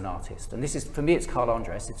already has an artist. And this is, for me, it's Carl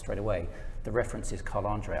Andre. I said straight away, the reference is Carl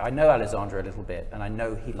Andre. I know Alessandro a little bit, and I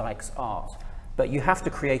know he likes art, but you have to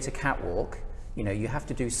create a catwalk. You know, you have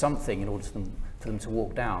to do something in order for them to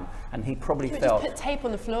walk down. And he probably felt... Just put tape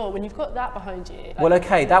on the floor when you've got that behind you. Like, well,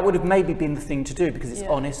 okay, that would have maybe been the thing to do because it's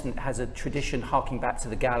honest and it has a tradition harking back to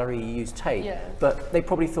the gallery, you use tape. Yeah. But they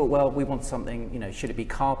probably thought, well, we want something, you know, should it be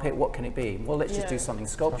carpet? What can it be? Well, let's just do something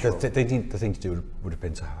sculptural. The thing to do would have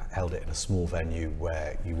been to have held it in a small venue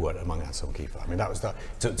where you weren't among Anselm Kiefer. I mean, that was that.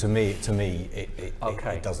 To me,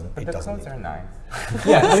 it doesn't. But the clothes are nice.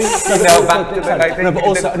 Yeah, I mean, but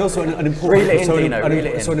also an important so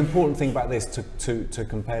an important thing about this to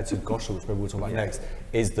compare to Gosha, which we'll talk about next,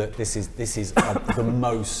 is that this is the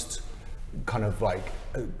most kind of like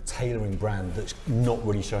tailoring brand that's not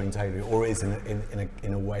really showing tailoring, or is in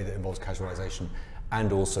a way that involves casualization,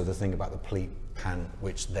 and also the thing about the pleat pant,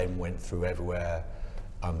 which then went through everywhere.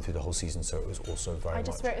 Through the whole season, so it was also very much.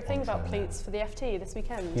 I just wrote a thing about pleats for the FT this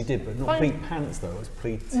weekend. You did, but not pleat pants though. It was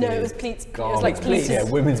pleats. No, it was pleats. Garments. It was like pleats. Yeah,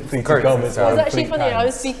 women's pleated garments. It was actually funny. I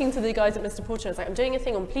was speaking to the guys at Mr. Porter. I was like, I'm doing a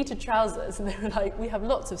thing on pleated trousers, and they were like, we have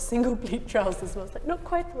lots of single pleat trousers. And I was like, not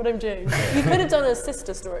quite what I'm doing. You could have done a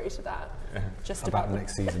sister story to that. Just about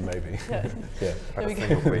next season, maybe. Yeah. There we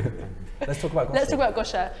go. Let's talk about Gosha. Let's talk about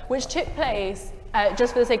Gosha, which took place,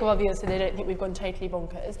 just for the sake of our viewers so they don't think we've gone totally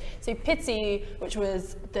bonkers. So Pitti, which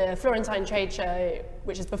was the Florentine trade show,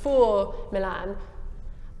 which is before Milan,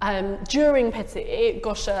 during Pitti,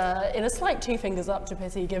 Gosha, in a slight two fingers up to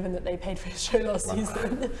Pitti, given that they paid for his show last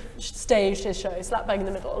season, staged his show, slap bang in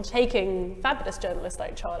the middle, taking fabulous journalists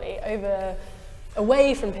like Charlie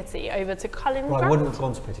away from Pitti, over to Cullen. Well, I wouldn't have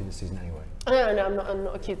gone to Pitti this season anyway. No, I'm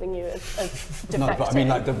not accusing you of defecting. No, but I mean,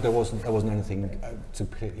 like, there wasn't anything to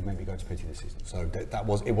particularly make me go to Pitti this season. So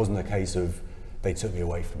it wasn't a case of they took me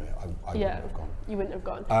away from it. I wouldn't have gone. You wouldn't have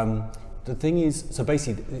gone. The thing is, so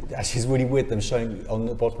basically, actually, it's really weird them showing on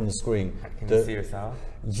the bottom of the screen. Can you see yourself?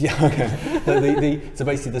 Yeah, okay. So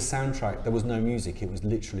basically, the soundtrack, there was no music. It was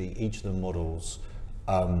literally each of the models.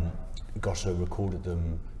 Gosha recorded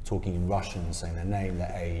them talking in Russian, saying their name,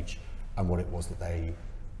 their age, and what it was that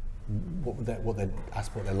what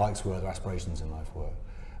their likes were, their aspirations in life were.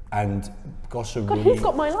 And Gosha God, really... he's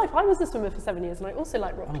got my life. I was a swimmer for 7 years and I also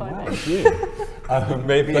like rock climbing. Wow,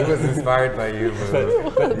 maybe he was inspired by you,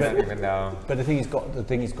 but I don't even know. But the thing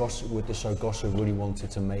is, Gosha, with the show, Gosha really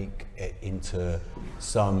wanted to make it into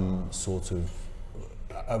some sort of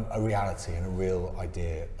a reality and a real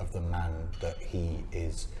idea of the man that he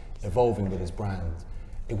is, evolving with his brand.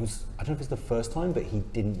 It was, I don't know if it's the first time, but he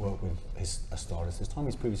didn't work with a stylist this time.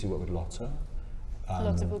 He's previously worked with Lotte.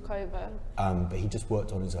 Lotte Volkova. But he just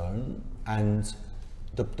worked on his own, and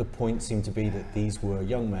the point seemed to be that these were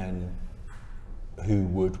young men who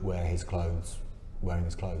would wear his clothes, wearing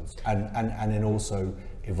his clothes, and then also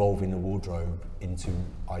evolving the wardrobe into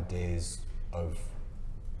ideas of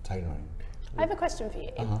tailoring. I have a question for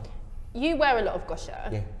you. You wear a lot of Gosha,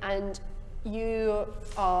 Yeah. and you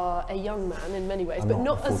are a young man in many ways, I'm but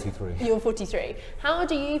not, not 43. You're 43. How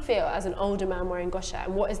do you feel as an older man wearing Gosha,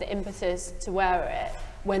 and what is the impetus to wear it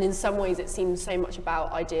when in some ways it seems so much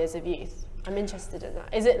about ideas of youth? I'm interested in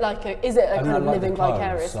that. Is it like a kind of like living the clothes,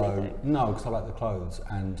 vicariously thing? No, because I like the clothes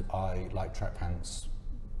and I like track pants,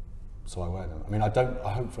 so I wear them. I mean,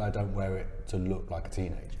 hopefully I don't wear it to look like a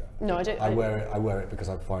teenager. No, I don't. I wear it because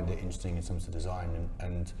I find it interesting in terms of design,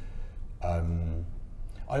 and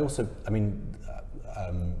I also, I mean,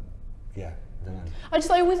 yeah, I don't know.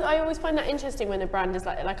 I always find that interesting when a brand is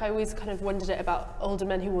like I always kind of wondered it about older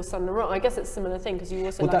men who wore Saint Laurent. I guess it's a similar thing because you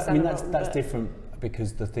also like Saint Laurent. That's different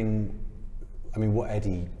because the thing, I mean, what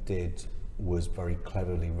Eddie did was very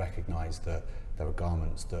cleverly recognise that there are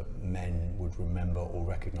garments that men would remember or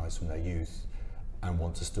recognise from their youth and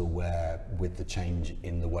want to still wear with the change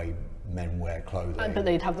in the way men wear clothing. But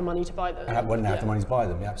they'd have the money to buy them. And when they have the money to buy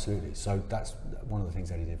them, yeah, absolutely. So that's one of the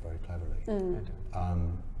things Eddie did very cleverly.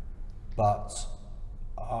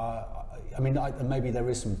 I mean, maybe there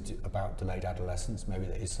is some about delayed adolescence. Maybe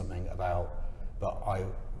there is something about, but I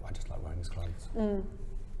just like wearing his clothes.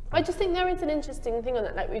 I just think there is an interesting thing on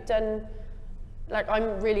that. Like we've done, like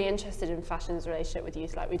I'm really interested in fashion's relationship with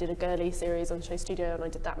youth. Like we did a girly series on SHOWstudio, and I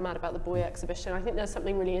did that Mad About the Boy exhibition. I think there's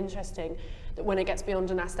something really interesting that when it gets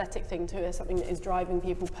beyond an aesthetic thing to something that is driving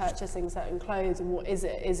people purchasing certain clothes. And what is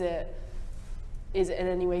it? Is it in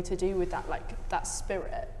any way to do with that, like that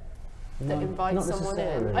spirit that invites someone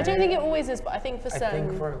in? I don't think it always is, but I think for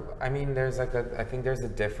certain. I mean, there's like I think there's a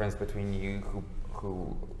difference between you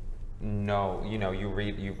who know,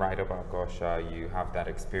 you write about Gosha, you have that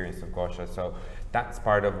experience of Gosha, so that's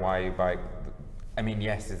part of why you buy. I mean,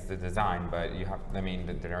 yes, it's the design, but you have, I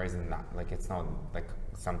mean, there isn't that, like, it's not like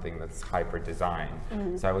something that's hyper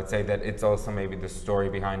designed. So I would say that it's also maybe the story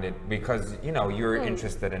behind it, because you're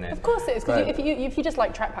interested in it. Of course it is, because if you just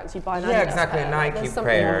like track pants, you'd buy an Adidas Yeah, exactly, pair. Nike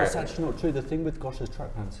pair. That's actually not true. The thing with Gosha's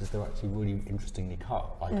track pants is they're actually really interestingly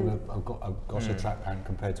cut. Like I've got a Gosha track pant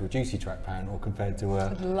compared to a Juicy track pant, or compared to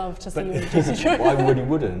a... I'd love to see you in a Juicy track pant. Well, I really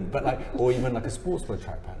wouldn't, but like, or even like a sportswear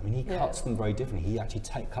track pant. I mean, he cuts them very differently. He actually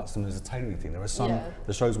cuts them as a tailoring thing. There are some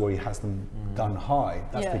the shows where he has them done high.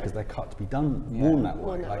 That's because they're cut to be worn that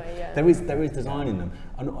way. There is design in them,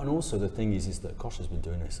 and also the thing is that Gosha's been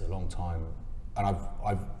doing this a long time, and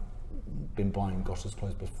I've been buying Gosha's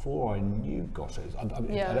clothes before I knew Gosha's. I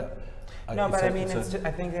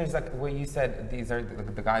think there's like what you said. These are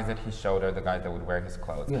the guys that he showed are the guys that would wear his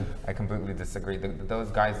clothes. Yeah. I completely disagree.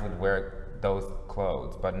 Those guys would wear those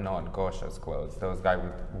clothes, but not Gosha's clothes. Those guys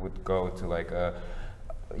would go to like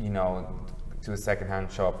to a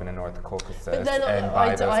second-hand shop in the North Caucasus and buy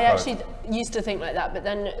those clothes. I actually used to think like that, but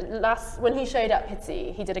then when he showed up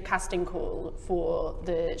Pitsy, he did a casting call for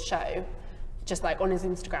the show, just like on his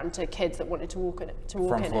Instagram, to kids that wanted to walk in it.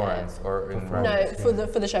 From Florence or in Florence? No,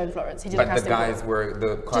 for the show in Florence. He did a casting call. But the guys were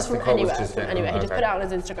the just from anywhere. He just put it out on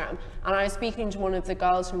his Instagram, and I was speaking to one of the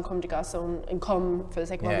girls from Comme des Garçons, and Com, for the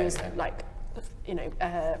sake of obvious, like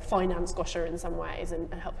finance Gosha in some ways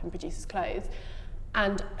and help him produce his clothes.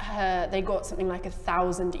 And they got something like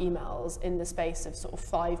 1,000 emails in the space of sort of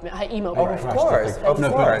 5 minutes. Her email. Of course,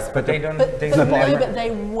 but they don't. But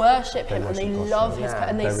they worship him and they love his,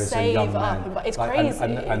 and they save up. And, it's crazy.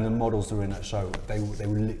 And the models that were in that show, they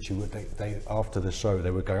were literally, they after the show, they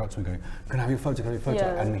would go up to him going, "Can I have your photo? Can I have your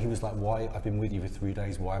photo?" And he was like, "Why? I've been with you for 3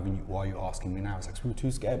 days. Why are you asking me now?" It's like, we were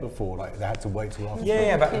too scared before. Like they had to wait till after.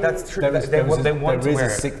 Yeah, but that's true. There is a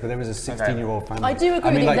 16-year-old family. I do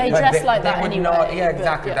agree with you. They dress like that anyway. Yeah,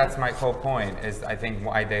 exactly. That's my whole point. Is I think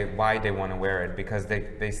why they want to wear it, because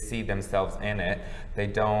they see themselves in it. They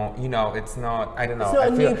don't. It's not. I don't know. It's not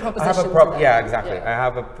a new proposition. Yeah, exactly. I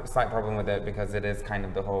have a slight problem with it because it is kind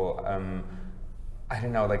of the whole. I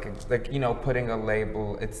don't know, like putting a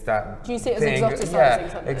label. It's that. Do you see it as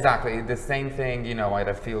exoticizing something? Exactly. The same thing.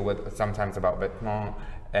 I feel with sometimes about vêtements.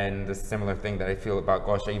 And the similar thing that I feel about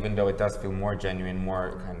Gosha, even though it does feel more genuine,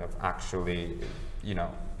 more kind of actually, you know,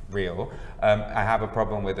 real, I have a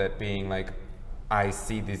problem with it being like, I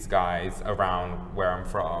see these guys around where I'm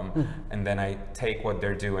from, and then I take what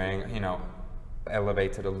they're doing, you know,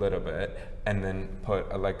 elevate it a little bit, and then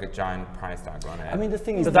put like a giant price tag on it. I mean, the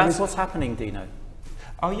thing is, but that's what's happening, Dino.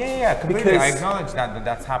 Oh yeah, completely. I acknowledge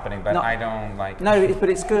that's happening, but I don't like... No, but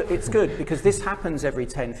it's good because this happens every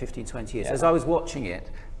 10, 15, 20 years. As I was watching it,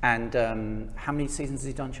 and how many seasons has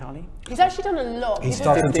he done, Charlie? He's actually done a lot. He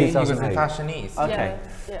started in 2008. He was a fashionista. Okay.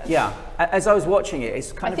 Yeah. As I was watching it,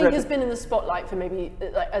 it's kind of... I think he's been in the spotlight for maybe,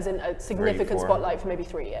 like, as in a significant spotlight for maybe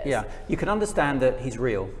 3 years. Yeah. You can understand that he's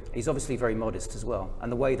real. He's obviously very modest as well.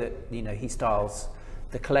 And the way that, you know, he styles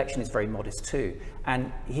the collection is very modest too.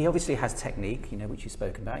 And he obviously has technique, you know, which you've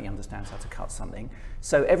spoken about. He understands how to cut something.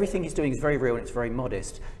 So everything he's doing is very real and it's very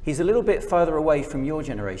modest. He's a little bit further away from your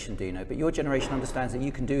generation, Dino, but your generation understands that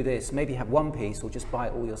you can do this, maybe have one piece or just buy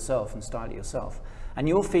it all yourself and style it yourself. And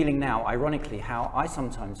you're feeling now, ironically, how I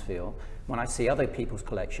sometimes feel when I see other people's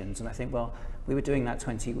collections and I think, well, we were doing that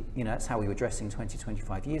that's how we were dressing 20,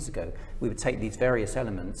 25 years ago. We would take these various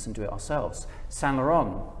elements and do it ourselves. Saint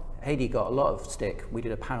Laurent, Hedy got a lot of stick. We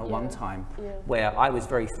did a panel one time where I was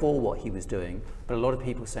very for what he was doing, but a lot of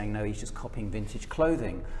people saying, no, he's just copying vintage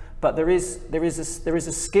clothing. But there is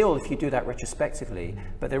a skill if you do that retrospectively,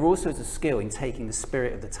 but there also is a skill in taking the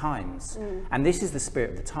spirit of the times. And this is the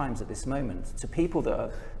spirit of the times at this moment. To people that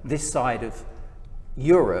are this side of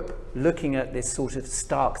Europe, looking at this sort of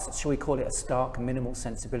stark, shall we call it a stark minimal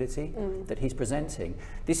sensibility that he's presenting,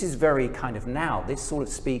 this is very kind of now. This sort of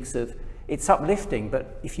speaks of, it's uplifting,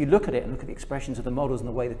 but if you look at it and look at the expressions of the models and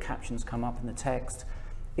the way the captions come up in the text,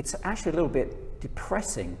 it's actually a little bit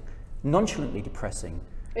depressing, nonchalantly depressing.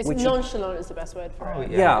 It's nonchalant is the best word for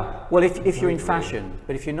it. Yeah, well, if you're in fashion,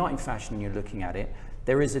 but if you're not in fashion and you're looking at it,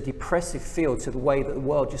 there is a depressive feel to the way that the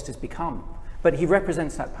world just has become. But he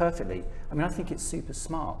represents that perfectly. I mean, I think it's super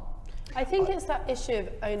smart. I think it's that issue of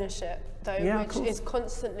ownership, though, which is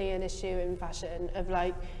constantly an issue in fashion, of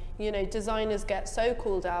like, you know, designers get so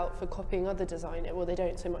called out for copying other designers. Well, they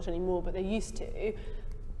don't so much anymore, but they used to.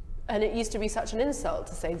 And it used to be such an insult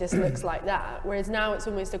to say this looks like that, whereas now it's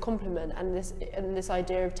almost a compliment. And this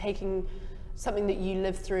idea of taking something that you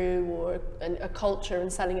live through or a culture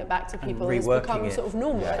and selling it back to people has become sort of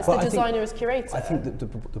normal. It's the designer as curator. I think that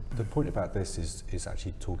the point about this is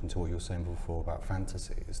actually talking to what you were saying before about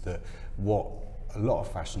fantasy, is that what a lot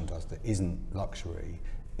of fashion does that isn't luxury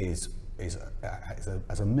is as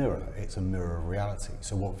a mirror. It's a mirror of reality.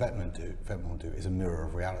 So what Vetements do is a mirror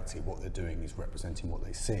of reality. What they're doing is representing what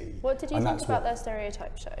they see. What did you think about their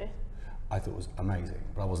stereotype show? I thought it was amazing,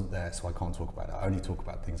 but I wasn't there, so I can't talk about it. I only talk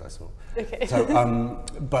about things I saw. Okay. So,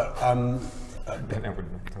 but the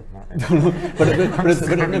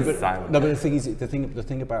thing is, the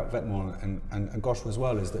thing about Vetements and Gosh as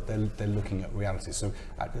well is that they're looking at reality. So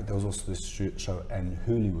there was also this show in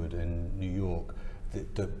Hollywood in New York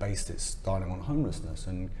that based its styling on homelessness,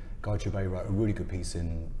 and Guy Chubey wrote a really good piece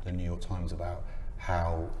in the New York Times about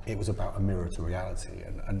how it was about a mirror to reality,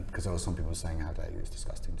 and because there were some people saying how it was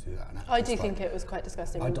disgusting to do that. I do think it was quite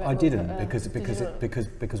disgusting. I didn't,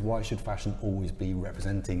 because why should fashion always be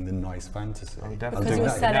representing the nice fantasy? Oh, definitely. Because you're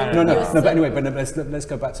selling. No. But anyway, let's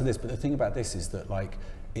go back to this. But the thing about this is that like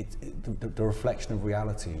the reflection of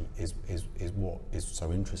reality is what is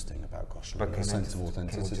so interesting about Gosh. But the sense of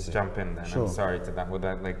authenticity. Can we just jump in then? Sure. I'm sorry to that. With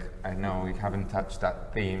that, like, I know we haven't touched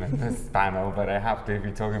that theme in this panel, but I have to. If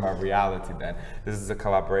you're talking about reality, then this is a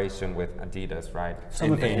collaboration with Adidas, right?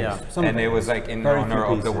 It was like in honor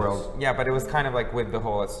of the world. Yeah, but it was kind of like with the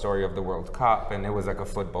whole story of the World Cup, and it was like a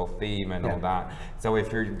football theme and all that. So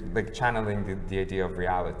if you're like channeling the idea of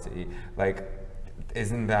reality, like,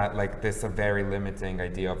 isn't that like this a very limiting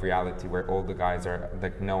idea of reality where all the guys are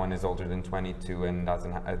like, no one is older than 22 and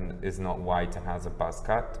is not white and has a buzz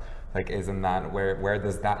cut? Like, isn't that where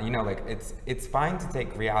does that, you know, like it's fine to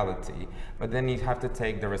take reality, but then you have to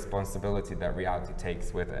take the responsibility that reality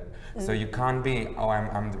takes with it. So you can't be, oh,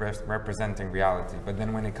 I'm representing reality, but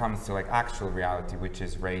then when it comes to like actual reality, which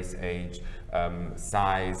is race, age,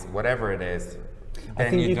 size, whatever it is,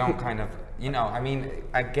 then you don't kind of, you know, I mean,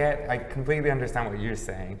 I completely understand what you're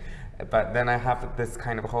saying, but then I have this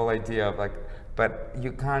kind of whole idea of like, but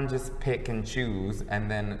you can't just pick and choose and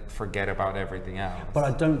then forget about everything else. But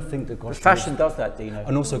I don't think that Gosh... Fashion does that, Dino.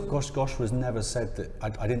 And also, Gosh was never said that...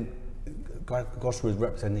 I didn't... Gosh was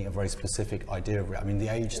representing a very specific idea of... I mean, the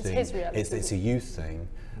age thing, it's a youth thing,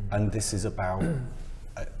 and this is about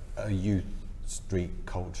a youth street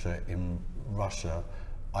culture in Russia.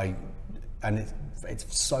 And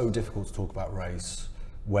it's so difficult to talk about race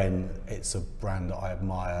when it's a brand that I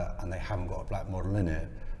admire and they haven't got a black model in it,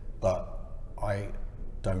 but I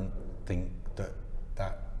don't think that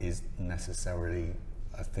that is necessarily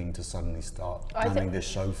a thing to suddenly start planning this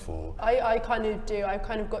show for. I kind of do. I've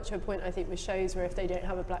kind of got to a point, I think, with shows where if they don't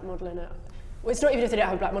have a black model in it, well, it's not even if they don't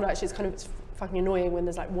have a black model, actually, it's fucking annoying when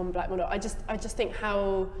there's like one black model. I just think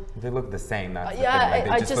how... They look the same, that's yeah,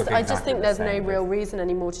 the thing. Like, I just think there's no real reason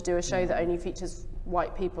anymore to do a show that only features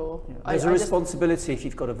white people. Yeah. There's a responsibility if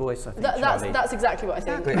you've got a voice, I think, that's exactly what I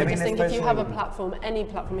think. Exactly. I just think if you have a platform, any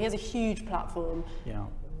platform, he has a huge platform. Yeah.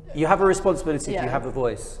 You have a responsibility if you have a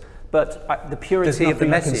voice. But the purity of the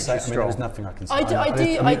message is strong. There's nothing I can say.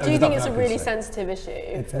 I do think it's a really sensitive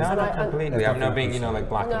issue. No, completely. I'm not being, like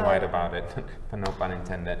black and white about it, no pun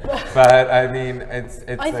intended. But I mean, it's.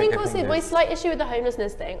 I think also my slight issue with the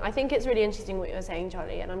homelessness thing. I think it's really interesting what you're saying,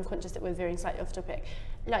 Charlie, and I'm conscious that we're veering slightly off topic.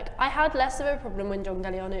 Like, I had less of a problem when John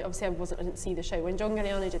Galliano. Obviously, I didn't see the show when John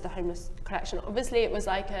Galliano did the homeless collection. Obviously, it was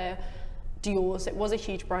like a Dior, so it was a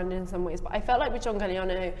huge brand in some ways. But I felt like with John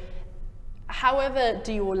Galliano, however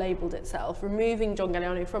Dior labelled itself, removing John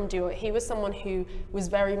Galliano from Dior, he was someone who was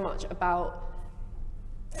very much about...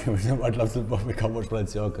 I'd love to, we can't watch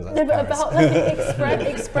Balenciaga. No, but about like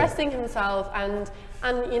expressing himself and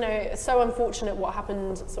you know, it's so unfortunate what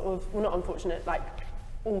happened, sort of, well, not unfortunate, like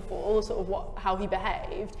awful, sort of how he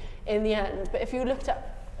behaved in the end. But if you looked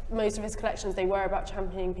at most of his collections, they were about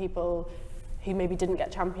championing people who maybe didn't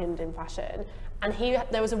get championed in fashion. And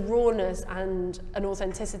there was a rawness and an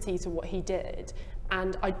authenticity to what he did.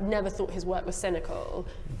 And I never thought his work was cynical.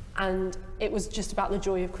 And it was just about the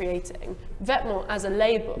joy of creating. Vetements as a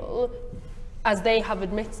label, as they have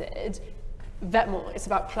admitted, Vetements, it's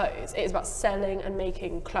about clothes. It is about selling and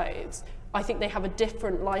making clothes. I think they have a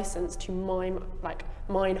different license to mine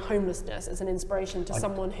homelessness as an inspiration to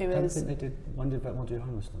someone who is... I don't think they did. When did Vetements do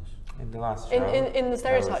homelessness? In the last show. In the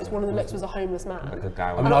stereotypes, one of the looks was a homeless man. Like a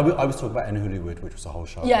guy I mean, I was talking about In Hollywood, which was a whole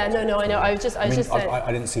show. Yeah, no, I know. I just saying.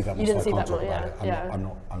 I didn't see Vetements. You didn't see so I can't talk Vetements, about it. I'm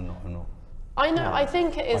not. I know. I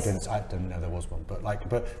think it is. I didn't know there was one,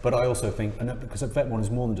 but I also think, and because Vetements is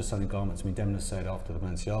more than just selling garments. I mean, Demna said after the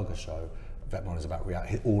Balenciaga show, Vetements is about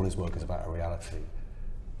reality. All his work is about a reality.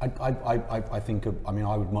 I think, I mean,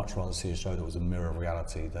 I would much rather see a show that was a mirror of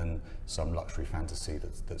reality than some luxury fantasy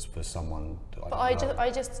that's for someone that I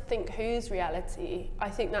just think whose reality? I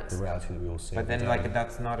think that's the reality that we all see. But then, like,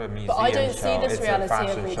 that's not a museum but I don't show. see this it's reality a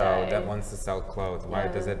fashion every show day. that wants to sell clothes. Why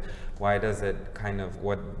does it kind of,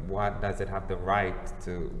 what does it have the right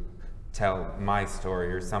to tell my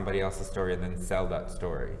story or somebody else's story and then sell that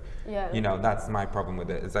story? Yeah. You know, that's my problem with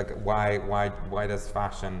it. It's like, why does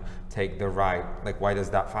fashion take the right, like, why does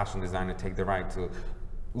that fashion designer take the right to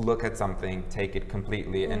look at something, take it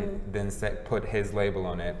completely, and then put his label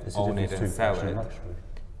on it, own it, and sell it?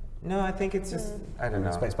 No, I think it's just, I don't know.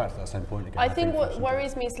 It's back to that same point again. I think what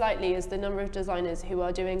worries me slightly is the number of designers who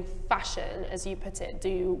are doing fashion, as you put it,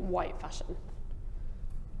 do white fashion.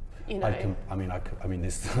 You know. I mean,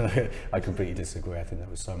 this. I completely disagree. I think there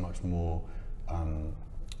was so much more.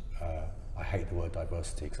 I hate the word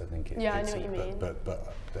diversity because I think it. Yeah, I know what you mean.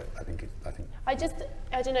 But I think. I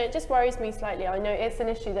don't know. It just worries me slightly. I know it's an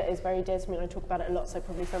issue that is very dear to me. And I talk about it a lot, so I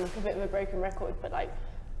probably sound like a bit of a broken record. But like,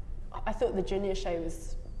 I thought the Junior show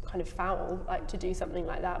was kind of foul, like to do something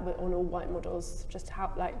like that, but on all white models, just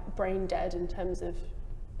how like brain dead in terms of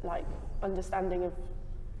like understanding of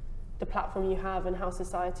the platform you have and how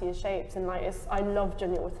society is shaped. And like, I love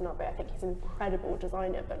Junior Watanabe. I think he's an incredible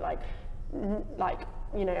designer, but like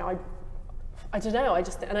you know, I don't know.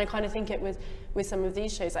 And I kind of think it with some of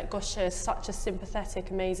these shows, like Gosha is such a sympathetic,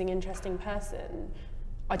 amazing, interesting person.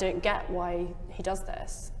 I don't get why he does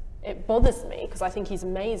this. It bothers me because I think he's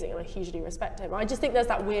amazing and I hugely respect him. I just think there's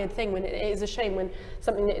that weird thing when it is a shame when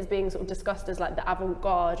something that is being sort of discussed as like the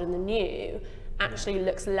avant-garde and the new actually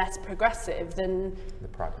looks less progressive than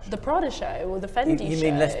the Prada show or the Fendi show. You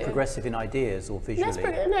mean less progressive in ideas or visually?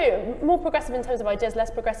 No, more progressive in terms of ideas,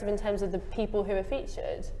 less progressive in terms of the people who are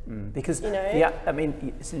featured. Because, you know? yeah, I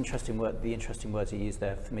mean, it's an interesting word. The interesting words you used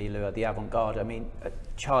there for me, Lua, the avant-garde. I mean,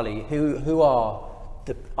 Charlie, who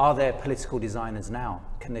are there political designers now?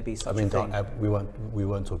 Can there be such a thing? We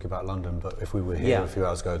weren't talking about London, but if we were here a few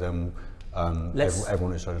hours ago, then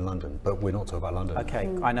everyone is showed in London, but we're not talking about London. Okay,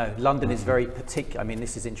 I know. London is very particular. I mean,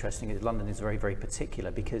 this is interesting. London is very, very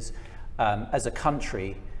particular because as a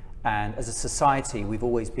country and as a society, we've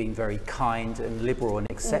always been very kind and liberal and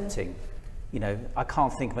accepting. You know, I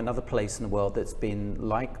can't think of another place in the world that's been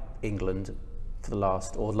like England for the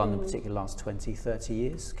last, or London particularly, last 20, 30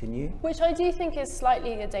 years. Can you? Which I do think is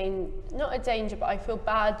slightly not a danger, but I feel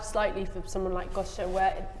bad slightly for someone like Gosha,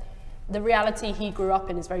 where the reality he grew up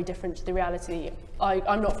in is very different to the reality.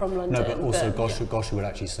 I'm not from London. No, but also Gosha would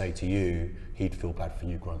actually say to you, he'd feel bad for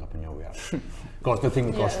you growing up in your reality. God, the thing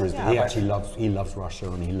with Gosha is that he actually loves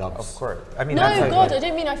Russia, and he loves. Of course. I mean, no, God, I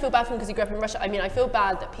don't mean I feel bad for him because he grew up in Russia. I mean, I feel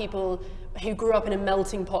bad that people who grew up in a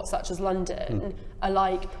melting pot such as London are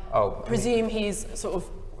like, presume he's sort of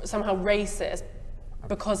somehow racist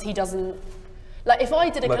because he doesn't. Like, if I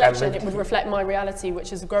did a collection, it would reflect my reality,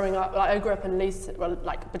 which is growing up. Like, I grew up in Luton, well,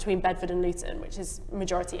 like between Bedford and Luton, which is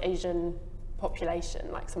majority Asian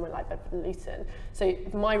population, like somewhere like Bedford and Luton. So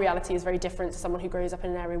my reality is very different to someone who grows up in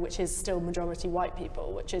an area which is still majority white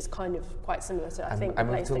people, which is kind of quite similar to, I think, I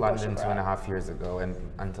moved to London 2.5 years ago, and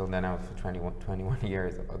until then, I was for 21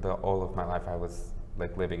 years. All of my life, I was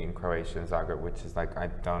like living in Croatia and Zagreb, which is like, I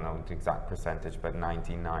don't know the exact percentage, but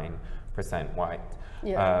 99% white.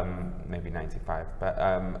 Maybe 95, but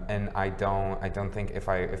and I don't think if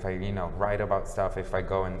I you know write about stuff, if I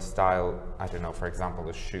go and style, I don't know, for example,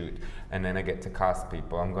 a shoot, and then I get to cast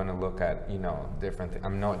people, I'm going to look at, you know, different things.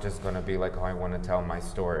 I'm not just going to be like, oh, I want to tell my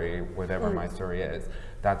story, whatever my story is.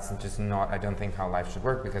 That's just not, I don't think how life should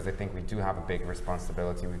work, because I think we do have a big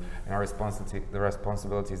responsibility, and the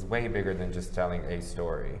responsibility is way bigger than just telling a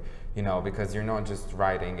story, you know, because you're not just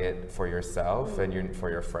writing it for yourself and for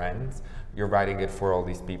your friends, you're writing it for all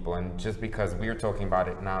these people. And just because we're talking about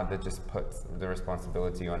it now, that just puts the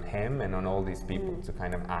responsibility on him and on all these people to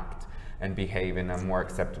kind of act and behave in a more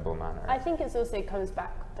acceptable manner. I think it also comes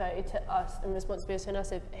back though to us and responsibility on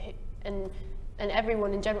us, and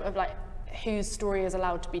everyone in general, of like whose story is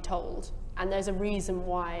allowed to be told. And there's a reason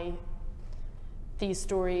why these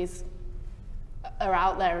stories are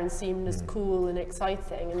out there and seem as cool and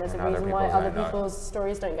exciting, and there's a reason why other people's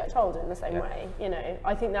stories don't get told in the same way. You know,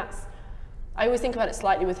 I think that's, I always think about it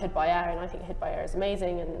slightly with Hid by Air, and I think Hid by Air is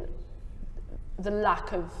amazing, and the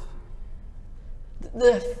lack of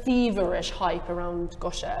the feverish hype around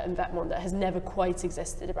Gosha and Vetmont that has never quite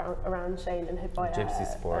existed around Shane and Hid by Air.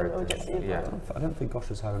 Gypsy Sport. I don't think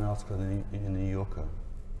Gosha's had an article in the New Yorker.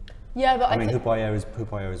 Yeah, but I mean, Hid by Air is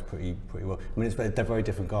pretty well. I mean, they're very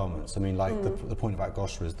different garments. I mean, like the point about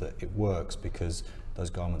Gosha is that it works because those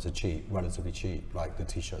garments are cheap, relatively cheap. Like the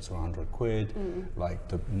t-shirts are 100 quid. Like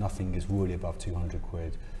nothing is really above 200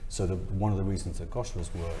 quid. So one of the reasons that Gosha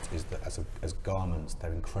has worked is that as garments,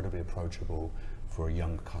 they're incredibly approachable for a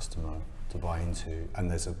young customer to buy into, and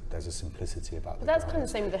there's a simplicity about them. That's kind of the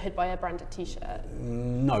same with the Hid by Air branded t-shirt.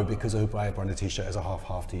 No, because a Hid by Air branded t-shirt is a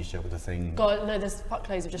half t-shirt with a thing. God, no, there's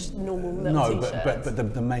fuckloads of just normal little t-shirts.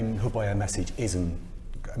 but the main Hid by Air message isn't.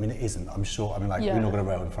 I mean, it isn't. I'm sure. I mean, like we're not going to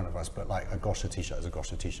wear it in front of us, but like a Gosha t-shirt is a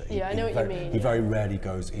Gosha t-shirt. I know what you mean. He very rarely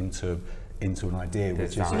goes into an idea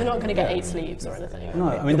which is. You're not going to get 8 sleeves or anything. No,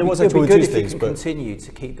 I mean there was actually 2 things, but continue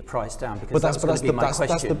to keep the price down, because that's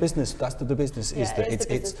the business. The business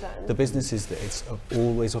is that it's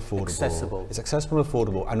always affordable. Accessible. It's accessible and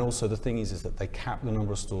affordable, and also the thing is that they cap the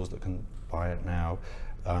number of stores that can buy it now.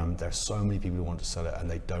 There are so many people who want to sell it, and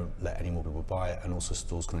they don't let any more people buy it, and also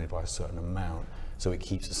stores can only buy a certain amount. So it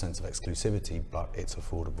keeps a sense of exclusivity, but it's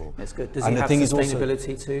affordable. That's good. Does he have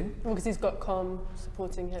sustainability too? Well, because he's got Com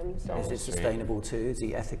supporting him. So. Is it sustainable too? Is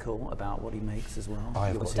he ethical about what he makes as well? I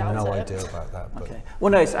have got no idea about that. But okay.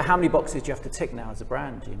 Well, no. So how many boxes do you have to tick now as a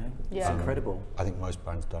brand? You know, it's incredible. I think most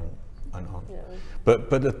brands don't. Yeah. But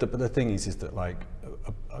the thing is that like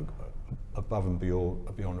above and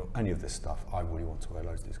beyond any of this stuff, I really want to wear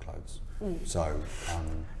loads of these clothes. So.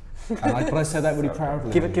 But I say that really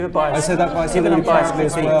proudly. Give it bias. I say that really proudly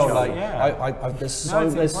as well. Like, there's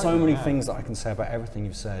so many things that I can say about everything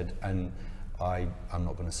you've said, and I'm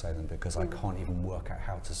not going to say them because I can't even work out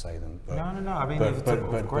how to say them. But, no. I mean,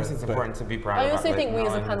 of course, it's important to be proud. I also think we,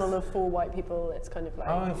 as a panel of 4 white people, it's kind of like.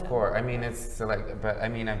 Oh, of course. I mean, it's like, but I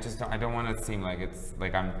mean, I don't want to seem like it's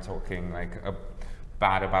like I'm talking like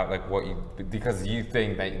bad about like what you, because you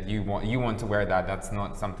think that you want to wear that. That's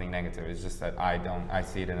not something negative. It's just that I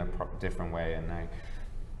see it in a different way,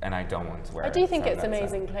 and I don't want to wear it. I do think it's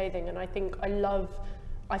amazing clothing, and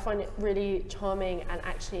I find it really charming and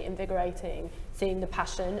actually invigorating seeing the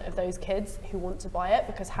passion of those kids who want to buy it,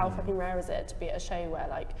 because how fucking rare is it to be at a show where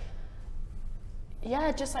like,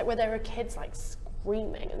 just like where there are kids like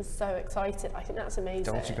screaming and so excited. I think that's amazing.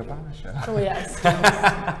 Dolce Gabbana show. Oh yes.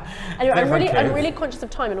 Anyway, I'm really conscious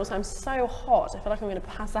of time, and also I'm so hot. I feel like I'm going to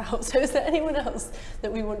pass out. So is there anyone else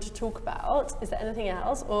that we want to talk about? Is there anything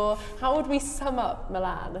else, or how would we sum up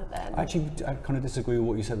Milan then? Actually, I kind of disagree with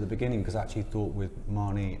what you said at the beginning, because I actually thought with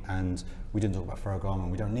Marnie, and we didn't talk about Ferragamo,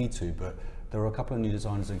 and we don't need to, but there were a couple of new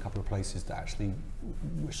designers in a couple of places that actually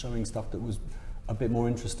were showing stuff that was a bit more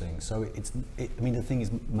interesting. So I mean, the thing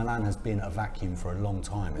is, Milan has been a vacuum for a long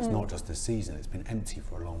time. It's not just this season. It's been empty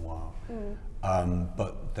for a long while.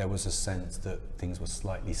 But there was a sense that things were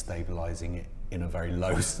slightly stabilising it in a very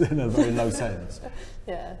low, sense.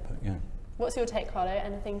 Yeah. But, yeah. What's your take, Carlo?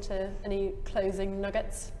 Any closing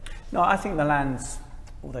nuggets? No, I think Milan's,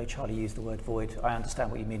 although Charlie used the word void, I understand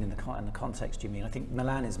what you mean in the context you mean. I think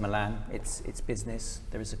Milan is Milan. It's business.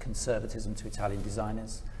 There is a conservatism to Italian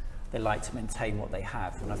designers. They like to maintain what they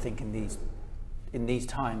have, and I think in these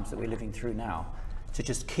times that we're living through now, to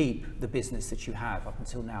just keep the business that you have up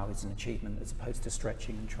until now is an achievement, as opposed to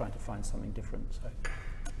stretching and trying to find something different.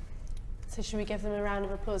 So should we give them a round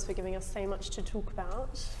of applause for giving us so much to talk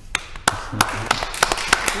about?